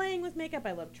playing with makeup.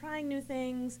 I love trying new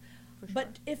things.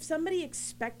 But if somebody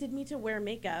expected me to wear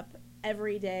makeup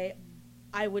every day,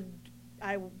 I would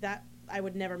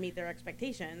never meet their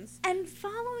expectations. And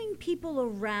following people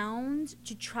around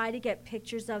to try to get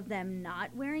pictures of them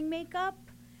not wearing makeup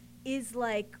is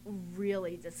like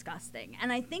really disgusting.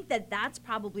 And I think that that's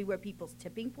probably where people's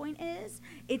tipping point is.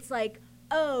 It's like,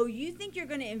 oh, you think you're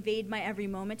going to invade my every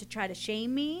moment to try to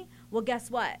shame me? Well, guess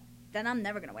what? Then I'm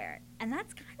never going to wear it. And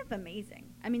that's kind of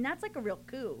amazing. I mean, that's like a real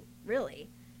coup,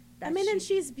 really. And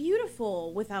she's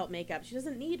beautiful without makeup. She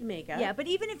doesn't need makeup. Yeah, but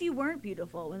even if you weren't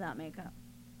beautiful without makeup,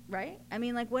 right? I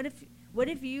mean, like, what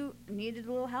if you needed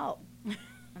a little help?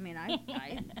 I mean,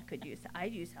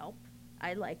 I'd use help.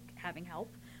 I like having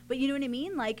help. But you know what I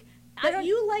mean? Like, but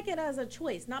you like it as a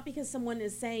choice, not because someone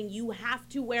is saying you have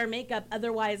to wear makeup,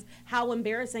 otherwise how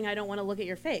embarrassing, I don't want to look at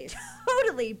your face.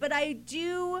 Totally. But I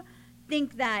do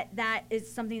think that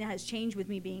is something that has changed with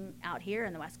me being out here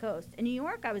in the West Coast. In New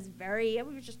York, we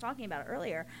were just talking about it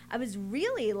earlier. I was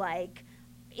really like,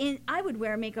 I would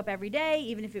wear makeup every day,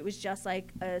 even if it was just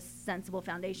like a sensible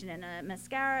foundation and a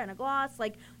mascara and a gloss.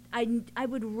 Like, I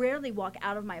would rarely walk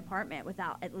out of my apartment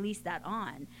without at least that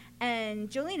on. And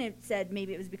Jolene said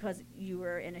maybe it was because you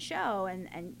were in a show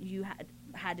and you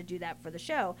had to do that for the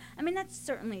show. I mean, that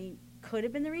certainly could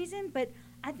have been the reason, but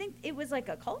I think it was like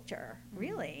a culture,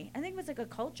 really. I think it was like a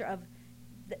culture of,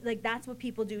 like, that's what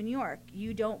people do in New York.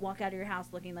 You don't walk out of your house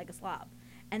looking like a slob.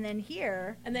 And then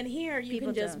here you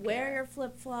can just wear your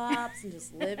flip-flops and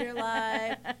just live your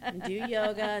life and do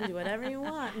yoga and do whatever you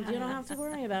want, and you don't have to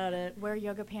worry about it. Wear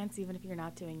yoga pants even if you're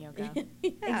not doing yoga.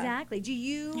 Exactly. Do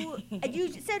you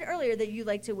said earlier that you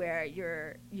like to wear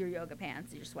your yoga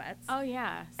pants, your sweats. Oh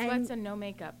yeah, sweats and no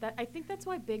makeup. I think that's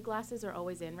why big glasses are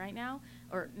always in right now,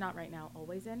 or not right now,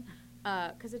 always in.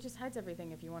 Because it just hides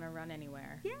everything if you want to run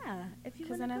anywhere. Yeah, if you.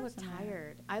 Because then I look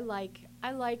tired. I like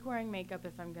wearing makeup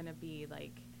if I'm gonna be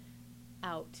like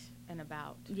out and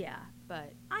about. Yeah,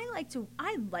 but I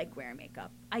like wearing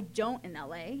makeup. I don't in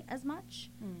LA as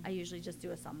much. I usually just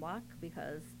do a sunblock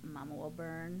because Mama will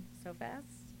burn so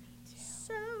fast.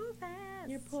 So fast.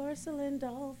 Your porcelain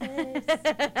doll face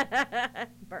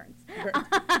burns.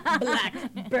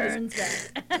 Black burns.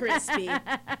 Crispy.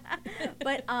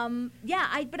 But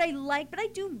I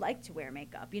do like to wear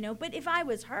makeup, you know. But if I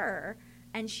was her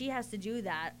and she has to do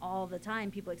that all the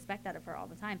time, people expect that of her all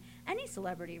the time. Any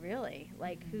celebrity, really,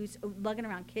 like who's lugging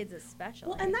around kids, especially.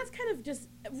 Well, and that's kind of just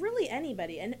really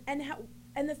anybody.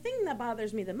 And the thing that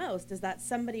bothers me the most is that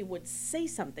somebody would say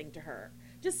something to her.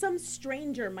 Just some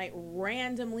stranger might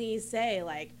randomly say,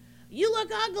 like, "You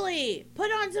look ugly. Put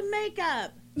on some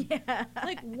makeup." Yeah.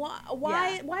 Like,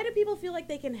 why do people feel like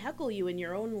they can heckle you in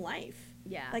your own life?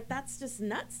 Yeah. Like, that's just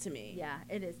nuts to me. Yeah,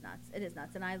 it is nuts. It is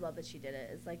nuts. And I love that she did it.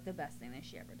 It's like the best thing that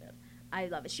she ever did. I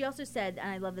love it. She also said,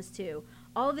 and I love this too,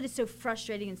 all of it is so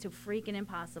frustrating and so freaking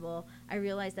impossible. I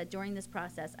realized that during this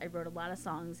process, I wrote a lot of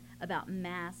songs about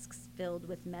masks filled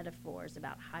with metaphors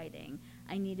about hiding.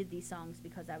 I needed these songs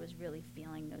because I was really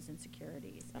feeling those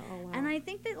insecurities. Oh, wow. And I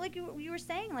think that, like you were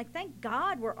saying, like, thank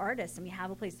God we're artists and we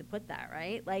have a place to put that,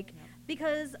 right? Like,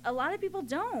 because a lot of people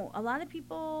don't. A lot of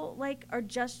people, like, are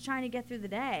just trying to get through the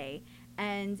day.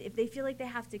 And if they feel like they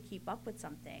have to keep up with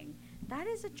something, that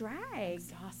is a drag.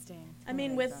 Exhausting. I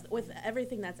mean, with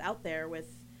everything that's out there, with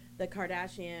the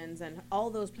Kardashians and all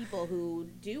those people who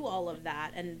do all of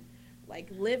that and like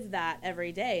live that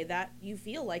every day, that you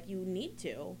feel like you need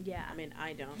to. Yeah. I mean,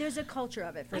 I don't. There's a culture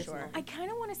of it for sure. I kind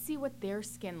of want to see what their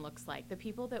skin looks like. The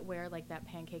people that wear like that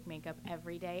pancake makeup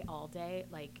every day, all day,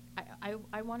 like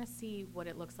I want to see what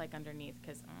it looks like underneath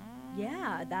because.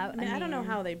 Yeah, that. I don't know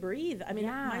how they breathe. I mean,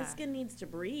 yeah. my skin needs to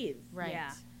breathe. Right.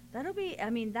 Yeah. That'll be, I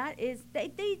mean, that is,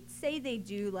 they say they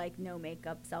do like no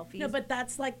makeup selfies. No, but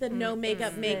that's like the no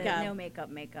makeup makeup. No makeup.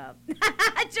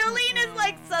 Jolene is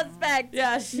like suspect.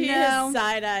 Yeah, she is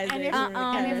side eyes.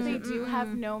 And if they do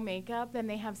have no makeup, then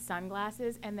they have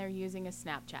sunglasses and they're using a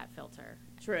Snapchat filter.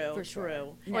 True, for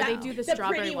true. Sure. Or they do the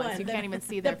strawberry ones. You can't even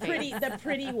see their face. The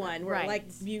pretty one where like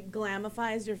you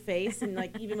glamifies your face and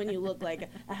like even when you look like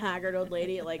a haggard old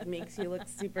lady, it like makes you look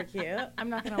super cute. I'm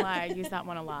not gonna lie, I use that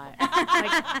one a lot.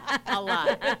 Like, a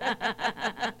lot.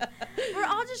 We're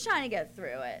all just trying to get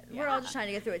through it. Yeah. We're all just trying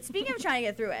to get through it. Speaking of trying to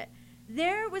get through it,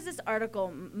 there was this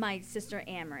article, my sister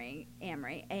Amory,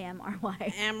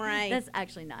 A-M-R-Y. Amory. That's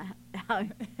actually not how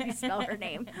you spell her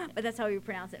name, but that's how we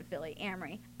pronounce it in Philly,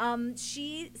 Amory.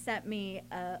 She sent me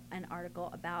an article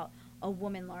about a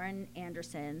woman, Lauren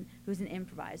Anderson, who's an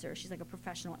improviser. She's like a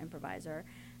professional improviser.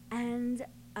 and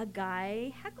a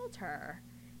guy heckled her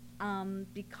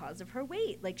because of her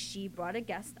weight. Like, she brought a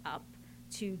guest up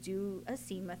to do a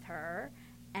scene with her.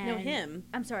 And No, him.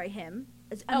 I'm sorry, him.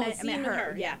 Scene with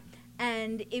her, yeah.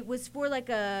 And it was for like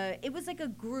a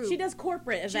group. She does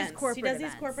corporate events. She does events.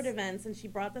 these corporate events, and she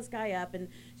brought this guy up. And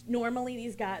normally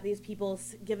these people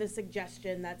give a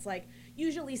suggestion that's like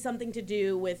usually something to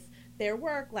do with their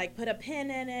work, like put a pin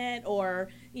in it, or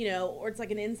or it's like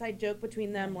an inside joke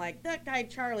between them, like that guy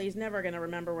Charlie's never gonna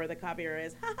remember where the copier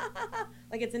is,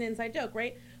 like it's an inside joke,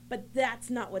 right? But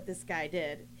that's not what this guy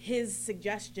did. His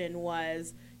suggestion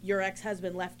was your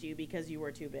ex-husband left you because you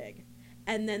were too big.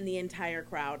 And then the entire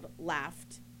crowd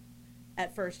laughed.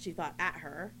 At first, she thought at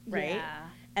her, right? Yeah.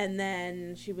 And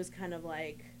then she was kind of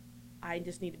like, I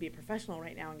just need to be a professional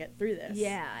right now and get through this.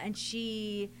 Yeah, and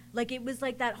she, like, it was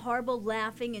like that horrible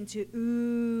laughing into,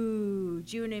 ooh,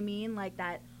 do you know what I mean? Like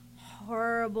that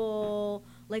horrible,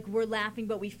 like, we're laughing,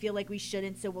 but we feel like we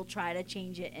shouldn't, so we'll try to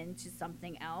change it into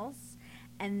something else.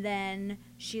 And then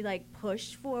she, like,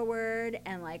 pushed forward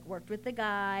and, like, worked with the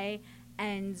guy.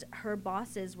 And her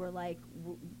bosses were like,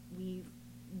 we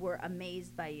were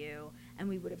amazed by you, and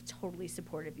we would have totally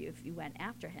supported you if you went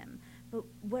after him.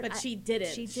 But she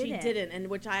didn't. She didn't, and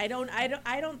which I don't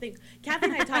think. Kathy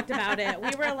and I talked about it.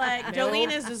 We were like,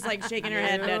 Jolene is just like shaking her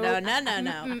head.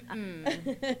 No.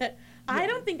 I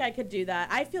don't think I could do that.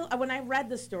 I feel when I read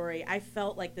the story, I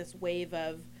felt like this wave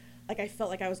of, like, I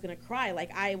felt like I was gonna cry.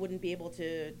 Like I wouldn't be able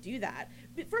to do that.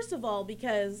 But first of all,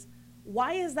 because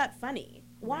why is that funny?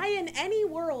 Why in any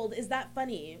world is that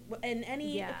funny? In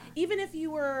any, even if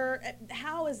you were,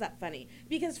 how is that funny?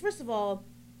 Because first of all,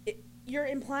 you're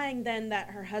implying then that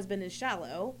her husband is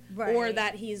shallow, or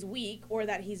that he's weak, or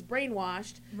that he's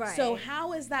brainwashed. Right. So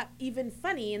how is that even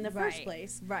funny in the first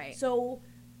place? Right. So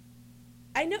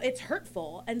I know it's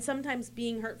hurtful, and sometimes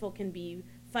being hurtful can be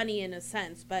funny in a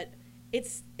sense, but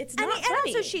it's not funny. And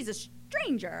also, she's a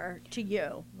stranger to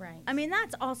you. Right. I mean,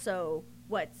 that's also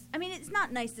it's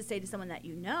not nice to say to someone that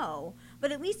you know,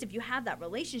 but at least if you have that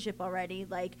relationship already,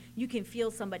 like, you can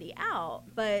feel somebody out.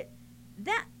 But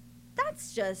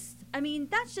that's just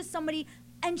somebody,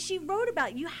 and she wrote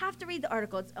about, you have to read the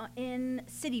article. It's in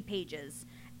City Pages,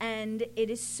 and it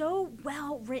is so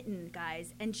well written,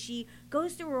 guys. And she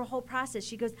goes through her whole process.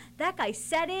 She goes, that guy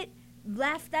said it,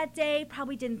 left that day,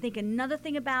 probably didn't think another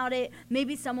thing about it.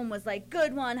 Maybe someone was like,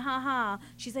 good one, haha.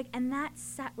 She's like, and that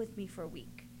sat with me for a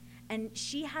week. And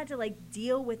she had to, like,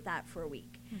 deal with that for a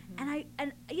week. Mm-hmm.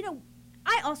 And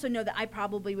I also know that I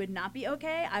probably would not be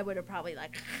okay. I would have probably,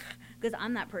 like, because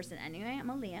I'm that person anyway. I'm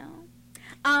a Leo.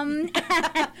 I'm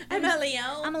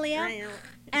a Leo.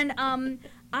 And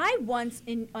I once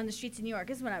on the streets of New York,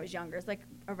 this is when I was younger, it's like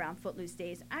around Footloose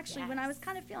days. Actually, when I was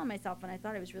kind of feeling myself and I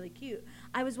thought I was really cute,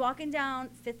 I was walking down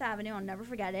Fifth Avenue, I'll never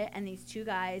forget it, and these two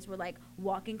guys were like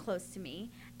walking close to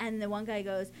me, and the one guy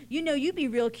goes, you'd be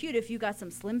real cute if you got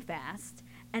some Slim Fast.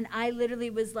 And I literally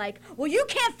was like, well, you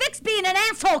can't fix being an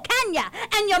asshole, can ya?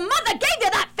 And your mother gave you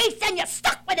that face and you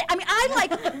stuck with it. I mean, I,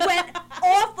 like, went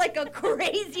off like a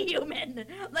crazy human,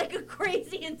 like a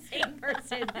crazy, insane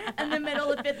person in the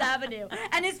middle of Fifth Avenue.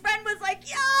 And his friend was like,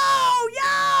 yo.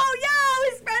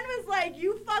 His friend was like,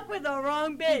 you fuck with the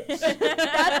wrong bitch.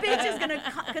 That bitch is going to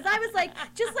come. Because I was like,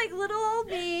 just like little old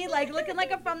me, like looking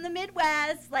like I'm from the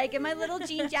Midwest, like in my little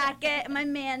jean jacket and my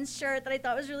man's shirt that I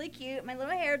thought was really cute, my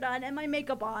little hair done, and my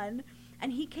makeup on,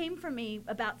 and he came for me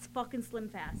about fucking Slim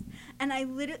Fast, and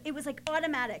it was like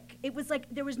automatic. It was like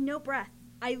there was no breath.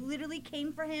 I literally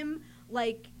came for him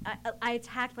like I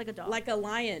attacked like a dog, like a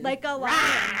lion,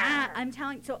 I'm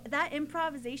telling. So that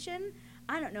improvisation,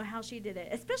 I don't know how she did it,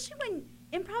 especially when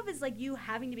improv is like you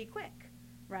having to be quick,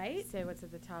 right? Say what's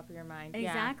at the top of your mind.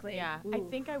 Exactly. Yeah. Ooh. I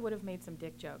think I would have made some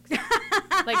dick jokes.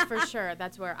 Like, for sure.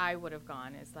 That's where I would have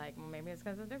gone. It's like, well, maybe it's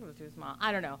because the dick was too small.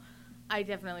 I don't know. I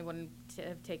definitely wouldn't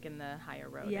have taken the higher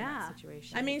road in that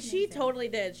situation. I mean, she totally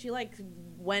did. She, like,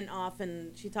 went off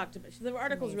and she talked about, the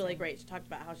article's really great. She talked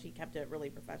about how she kept it really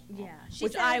professional. Yeah.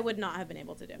 Which I would not have been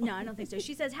able to do. No, I don't think so.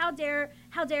 She says, how dare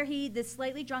he, this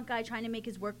slightly drunk guy trying to make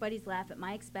his work buddies laugh at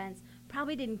my expense,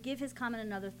 probably didn't give his comment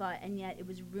another thought, and yet it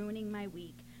was ruining my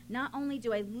week. Not only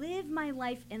do I live my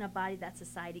life in a body that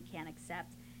society can't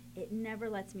accept, it never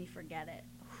lets me forget it.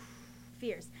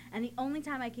 Fierce. And the only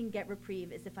time I can get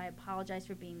reprieve is if I apologize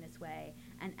for being this way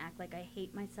and act like I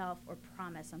hate myself or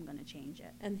promise I'm going to change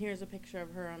it. And here's a picture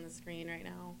of her on the screen right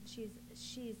now.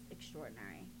 She's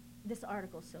extraordinary. This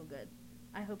article's so good.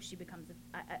 I hope she becomes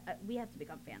we have to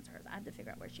become fans of hers. I have to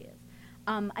figure out where she is.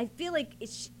 I feel like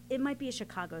it might be a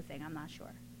Chicago thing. I'm not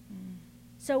sure.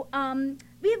 So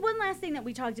we have one last thing that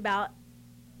we talked about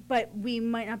but we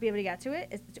might not be able to get to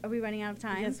it. Are we running out of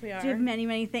time? Yes, we are. Do you have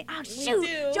many things? Oh, We shoot. do.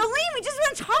 Jolene, we just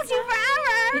want to talk to you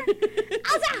forever.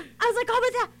 I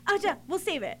was like, we'll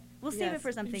save it. We'll save it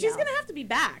for something She's else. going to have to be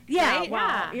back. Yeah, right?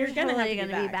 wow. You're gonna totally have to going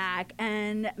to be back.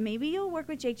 And maybe you'll work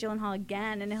with Jake Gyllenhaal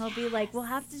again, and he'll be like, we'll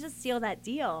have to just seal that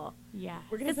deal. Yeah.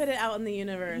 We're going to put it out in the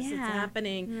universe. It's Yeah.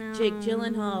 happening. Jake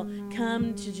Gyllenhaal,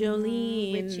 come to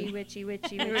Jolene. Witchy. We're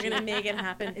going to make it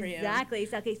happen for you. Exactly.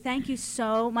 Thank you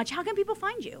so much. How can people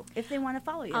find you if they want to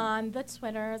follow you? On the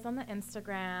Twitters, on the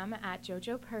Instagram at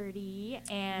Jojo Purdy,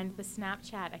 and the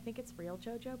Snapchat. I think it's real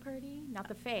Jojo Purdy, not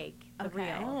the fake. The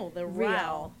Okay. real. Oh, the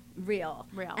Real.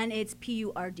 Real. And it's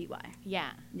Purdy.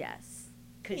 Yeah. Yes.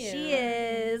 Because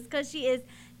she is.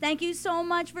 Thank you so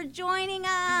much for joining us,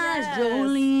 Yes.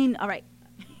 Jolene. All right.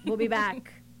 We'll be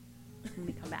back when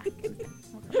we come back.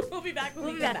 We'll be back when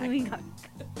We'll we be come back back. when we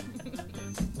come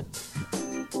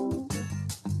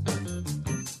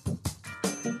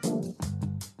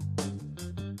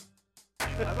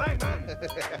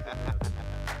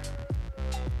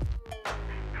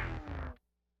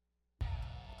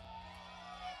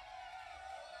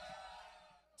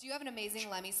Do you have an amazing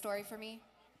Lemmy story for me?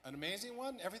 An amazing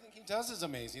one? Everything he does is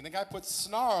amazing. The guy puts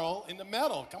snarl in the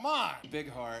metal. Come on.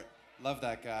 Big heart. Love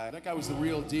that guy. That guy was the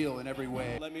real deal in every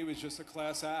way. Lemmy was just a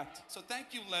class act. So thank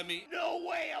you, Lemmy. No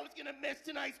way I was gonna miss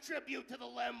tonight's tribute to the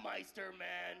Lemmeister,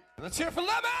 man. Let's hear it for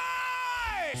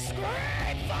Lemmy!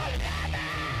 Scream for Lemmy!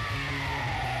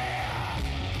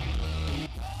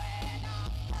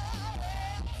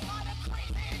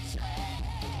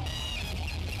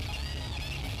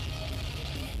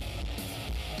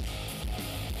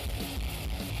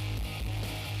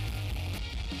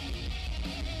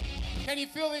 Can you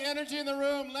feel the energy in the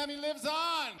room? Lemmy lives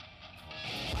on.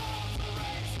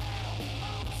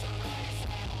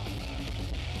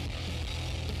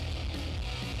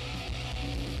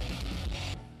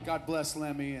 God bless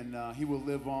Lemmy, and he will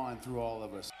live on through all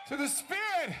of us. To the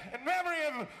spirit and memory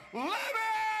of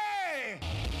Lemmy!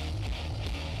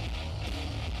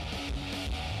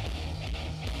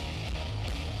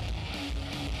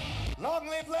 Long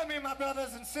live Lemmy, my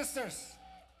brothers and sisters.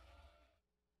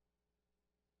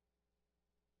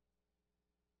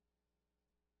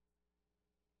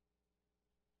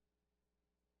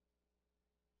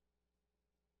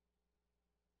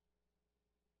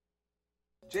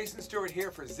 Jason Stewart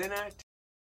here for Zinna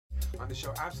on the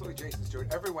show Absolutely Jason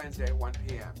Stewart every Wednesday at 1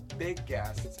 p.m. Big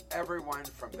guests, everyone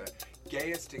from the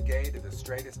gayest to gay to the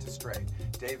straightest to straight.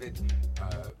 David,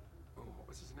 what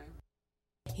was his name?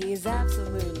 He's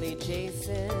absolutely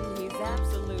Jason. He's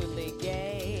absolutely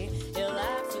gay. He'll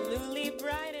absolutely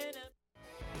brighten up.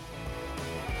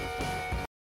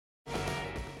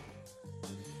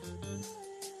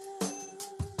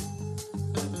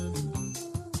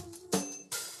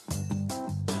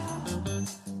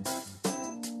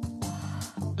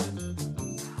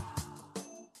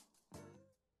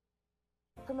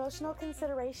 Promotional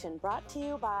consideration brought to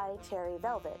you by Cherry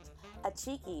Velvet, a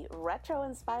cheeky,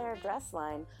 retro-inspired dress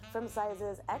line from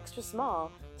sizes extra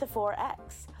small to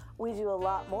 4X. We do a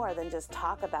lot more than just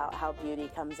talk about how beauty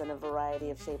comes in a variety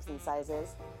of shapes and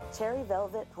sizes.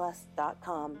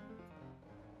 CherryVelvetPlus.com.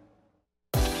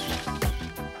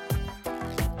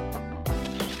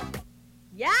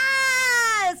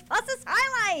 Yes! Plus's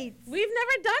highlights! We've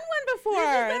never done one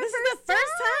before. This is the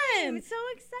first time. It's so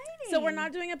exciting. So we're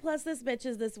not doing a Plus This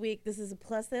Bitches this week. This is a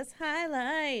Plus This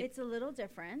Highlight. It's a little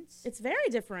different. It's very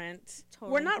different.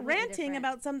 Totally, We're not completely ranting different.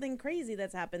 about something crazy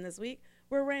that's happened this week.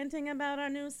 We're ranting about our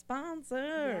new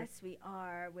sponsor. Yes, we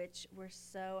are, which we're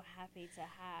so happy to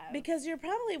have. Because you're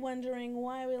probably wondering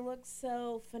why we look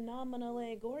so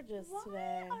phenomenally gorgeous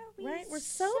today. Right? We're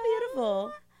so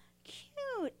beautiful.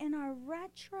 Cute in our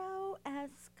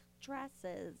retro-esque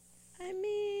dresses. I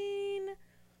mean,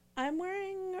 I'm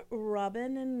wearing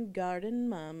Robin and Garden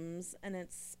Mums, and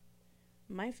it's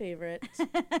my favorite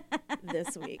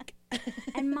this week.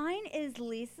 And mine is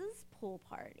Lisa's pool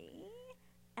party.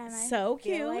 And I So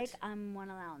feel cute. like I want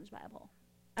to lounge by a pool.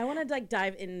 I want to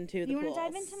dive into the You pools.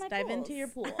 want to dive into my Dive pools? into your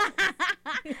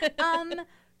pool.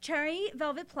 Cherry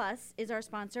Velvet Plus is our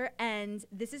sponsor, and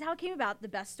this is how it came about. The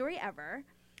best story ever.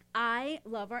 I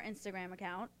love our Instagram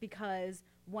account because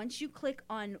once you click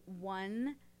on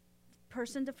one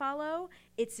person to follow,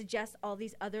 it suggests all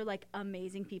these other like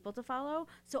amazing people to follow.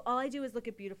 So all I do is look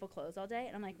at beautiful clothes all day,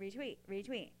 and I'm like retweet.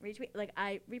 Like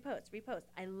I repost.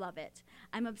 I love it.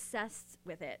 I'm obsessed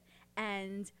with it,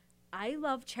 and I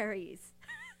love cherries.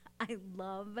 I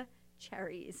love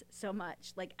cherries so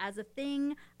much. Like as a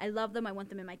thing, I love them. I want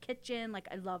them in my kitchen. Like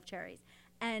I love cherries.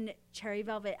 And Cherry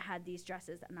Velvet had these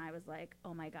dresses, and I was like,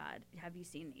 oh my God, have you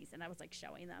seen these? And I was like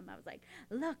showing them. I was like,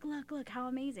 look, how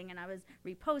amazing. And I was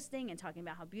reposting and talking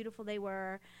about how beautiful they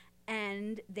were.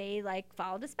 And they like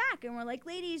followed us back and were like,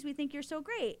 ladies, we think you're so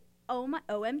great. Oh my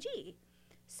OMG.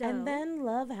 So And then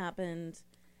love happened.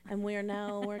 And we are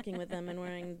now working with them and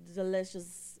wearing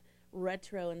delicious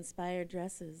retro-inspired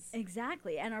dresses.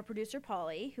 Exactly. And our producer,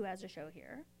 Polly, who has a show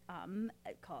here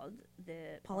called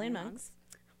The Polly and Monks.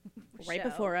 Show. Right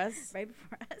before us.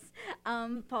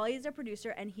 Polly is our producer,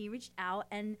 and he reached out,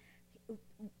 and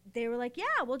they were like,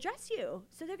 yeah, we'll dress you.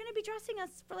 So they're going to be dressing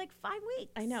us for like 5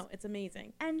 weeks. I know. It's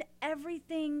amazing. And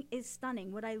everything is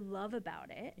stunning. What I love about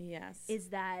it is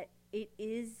that it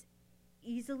is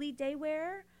easily day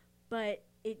wear, but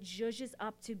it zhuzhes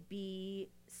up to be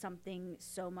something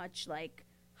so much like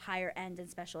higher end and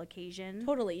special occasion.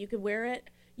 Totally. You could wear it.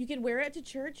 You could wear it to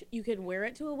church. You could wear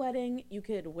it to a wedding. You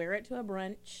could wear it to a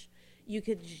brunch. You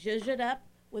could zhuzh it up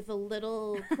with a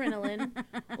little crinoline,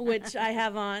 which I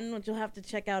have on, which you'll have to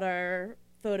check out our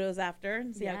photos after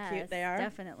and see how cute they are.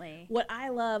 Definitely. What I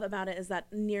love about it is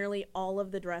that nearly all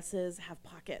of the dresses have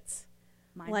pockets.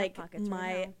 Mine have pockets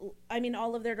right now. I mean,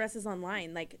 all of their dresses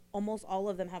online, like almost all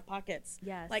of them have pockets.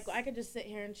 Yes. Like I could just sit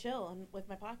here and chill with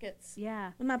my pockets.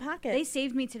 Yeah. With my pockets. They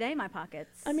saved me today, my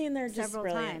pockets. I mean, they're just several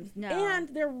brilliant. times. No. And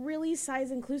they're really size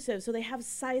inclusive. So they have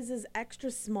sizes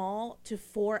extra small to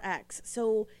 4X.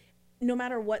 So no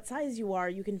matter what size you are,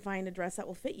 you can find a dress that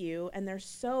will fit you. And they're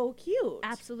so cute.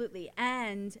 Absolutely.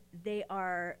 And they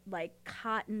are like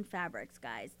cotton fabrics,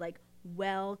 guys. Like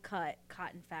well-cut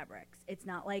cotton fabrics. It's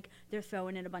not like they're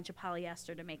throwing in a bunch of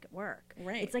polyester to make it work.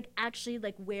 Right. It's like actually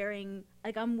like wearing,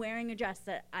 like I'm wearing a dress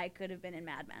that I could have been in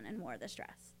Mad Men and wore this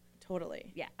dress.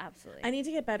 Totally. Yeah, absolutely. I need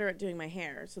to get better at doing my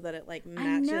hair so that it like I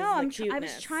matches know. the cuteness. I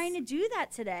was trying to do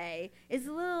that today. It's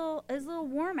a little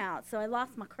warm out, so I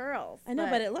lost my curls. I know,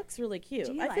 but it looks really cute.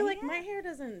 Do you I feel like like my hair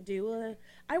doesn't do a.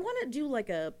 I want to do like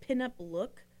a pinup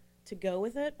look to go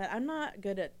with it, but I'm not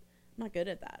good at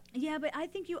that. Yeah, but I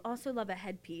think you also love a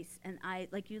headpiece, and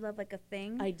you love like a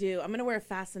thing. I do. I'm gonna wear a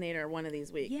fascinator one of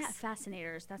these weeks. Yeah,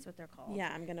 fascinators. That's what they're called.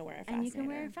 Yeah, I'm gonna wear a fascinator. And you can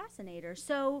wear a fascinator.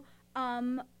 So,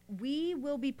 we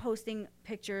will be posting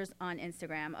pictures on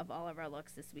Instagram of all of our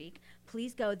looks this week.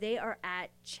 Please go. They are at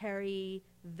Cherry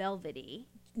Velvety.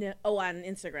 No, on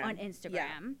Instagram. On Instagram.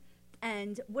 Yeah.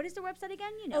 And what is the website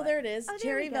again? You know. Oh, there it is. Oh, there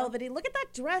Cherry we go. Velvety. Look at that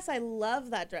dress. I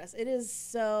love that dress. It is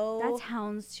so That's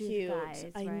houndstooth, cute. guys,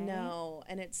 I right? know,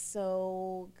 and it's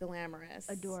so glamorous.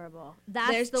 Adorable.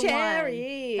 That's There's the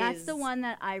cherries. one. That's the one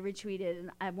that I retweeted,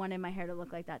 and I wanted my hair to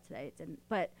look like that today. It didn't,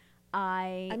 but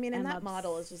I mean, and am that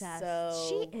model is just obsessed. so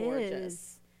She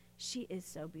gorgeous. She is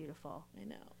so beautiful. I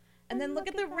know. And then look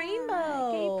at the that.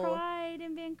 rainbow. Gay Pride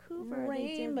in Vancouver.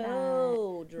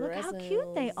 Rainbow They did that. Look how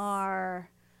cute they are.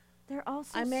 They're all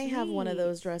so I may have one of sweet.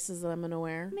 those dresses that I'm gonna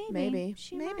wear. Maybe.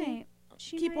 She might.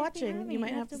 She Keep might be watching. having You it.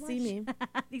 might have to see me.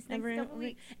 These next couple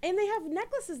weeks. And they have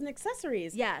necklaces and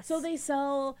accessories. Yes. So they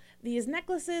sell these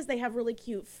necklaces. They have really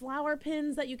cute flower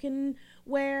pins that you can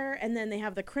wear. And then they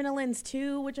have the crinolines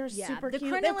too, which are super cute.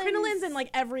 They have crinolines in like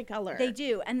every color. They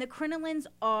do. And the crinolines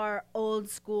are old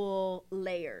school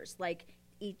layers. Like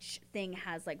each thing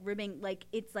has like ribbing. Like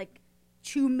it's like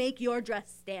to make your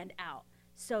dress stand out.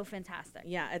 So fantastic.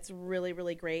 Yeah, it's really,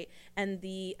 really great. And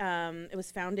the it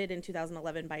was founded in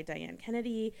 2011 by Diane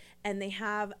Kennedy, and they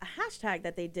have a hashtag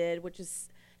that they did, which is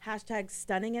hashtag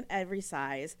stunning at every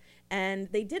size. And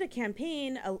they did a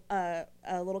campaign, a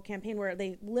little campaign where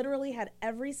they literally had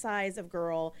every size of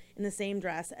girl in the same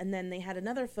dress, and then they had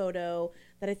another photo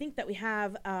that I think that we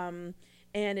have, and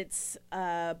it's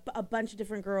a bunch of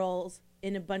different girls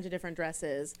in a bunch of different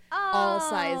dresses, all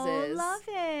sizes. Love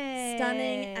it.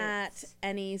 Stunning at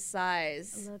any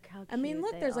size. Look how cute I mean,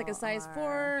 look, there's like a size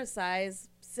 4, a size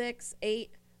 6, 8.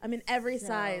 I mean, every So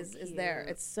size is there.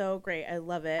 cute. It's so great. I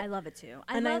love it. I love it too.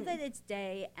 I And love that it's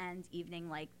day and evening.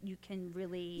 Like you can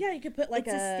really. Yeah, you could put like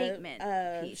it's a statement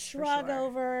piece for shrug sure.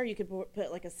 over. You could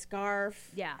put like a scarf.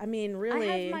 Yeah. I mean, really.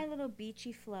 I have my little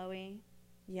beachy flowy.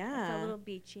 Yeah. It's a little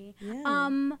beachy.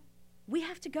 Yeah. We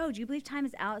have to go. Do you believe time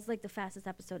is out? It's like the fastest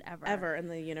episode ever. Ever in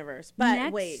the universe.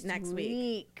 But next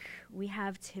week we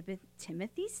have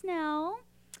Timothy Snell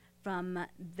from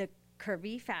the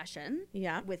Curvy Fashion.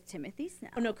 Yeah. With Timothy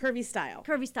Snell. Oh no, Curvy Style.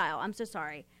 Curvy Style. I'm so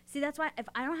sorry. See, that's why if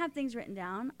I don't have things written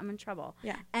down, I'm in trouble.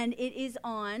 Yeah. And it is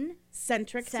on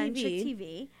Centric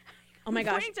TV. Oh my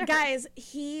gosh. Pointing to her. Guys,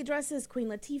 he dresses Queen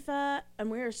Latifah, and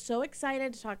we're so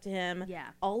excited to talk to him. Yeah.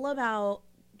 All about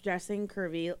dressing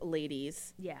curvy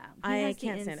ladies. Yeah. I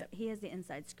can't stand it. He has the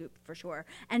inside scoop for sure.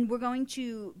 And we're going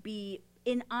to be,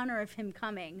 in honor of him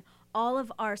coming, all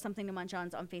of our Something to Munch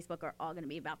Ons on Facebook are all going to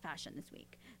be about fashion this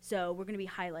week. So we're going to be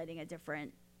highlighting a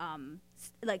different,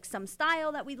 like some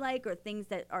style that we like, or things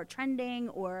that are trending,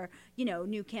 or, you know,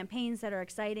 new campaigns that are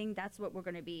exciting. That's what we're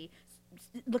going to be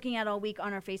looking at all week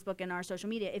on our Facebook and our social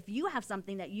media. If you have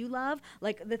something that you love,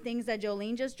 like the things that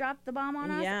Jolene just dropped the bomb on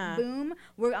us, boom,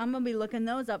 I'm going to be looking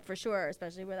those up for sure,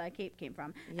 especially where that cape came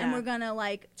from. And we're going to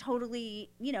like totally,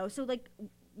 you know, so like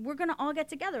we're going to all get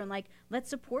together and like, let's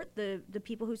support the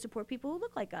people who support people who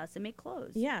look like us and make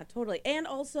clothes. Yeah, totally. And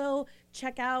also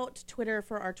check out Twitter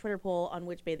for our Twitter poll on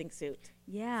which bathing suit.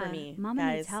 Yeah. For me, Mama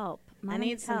guys. needs help. Mama I need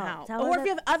needs some help. help. Or if you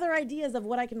have other ideas of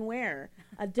what I can wear,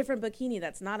 a different bikini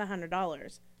that's not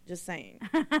 $100. Just saying.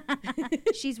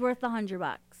 She's worth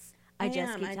 $100. I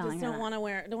just keep telling her. I just don't want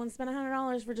to spend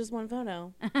 $100 for just one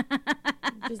photo.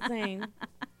 Just saying.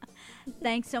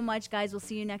 Thanks so much, guys. We'll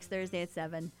see you next Thursday at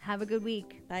 7. Have a good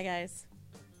week. Bye, guys.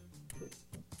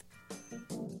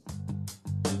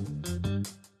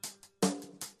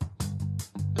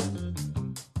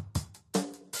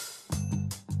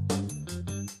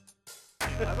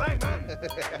 Bye,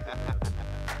 man.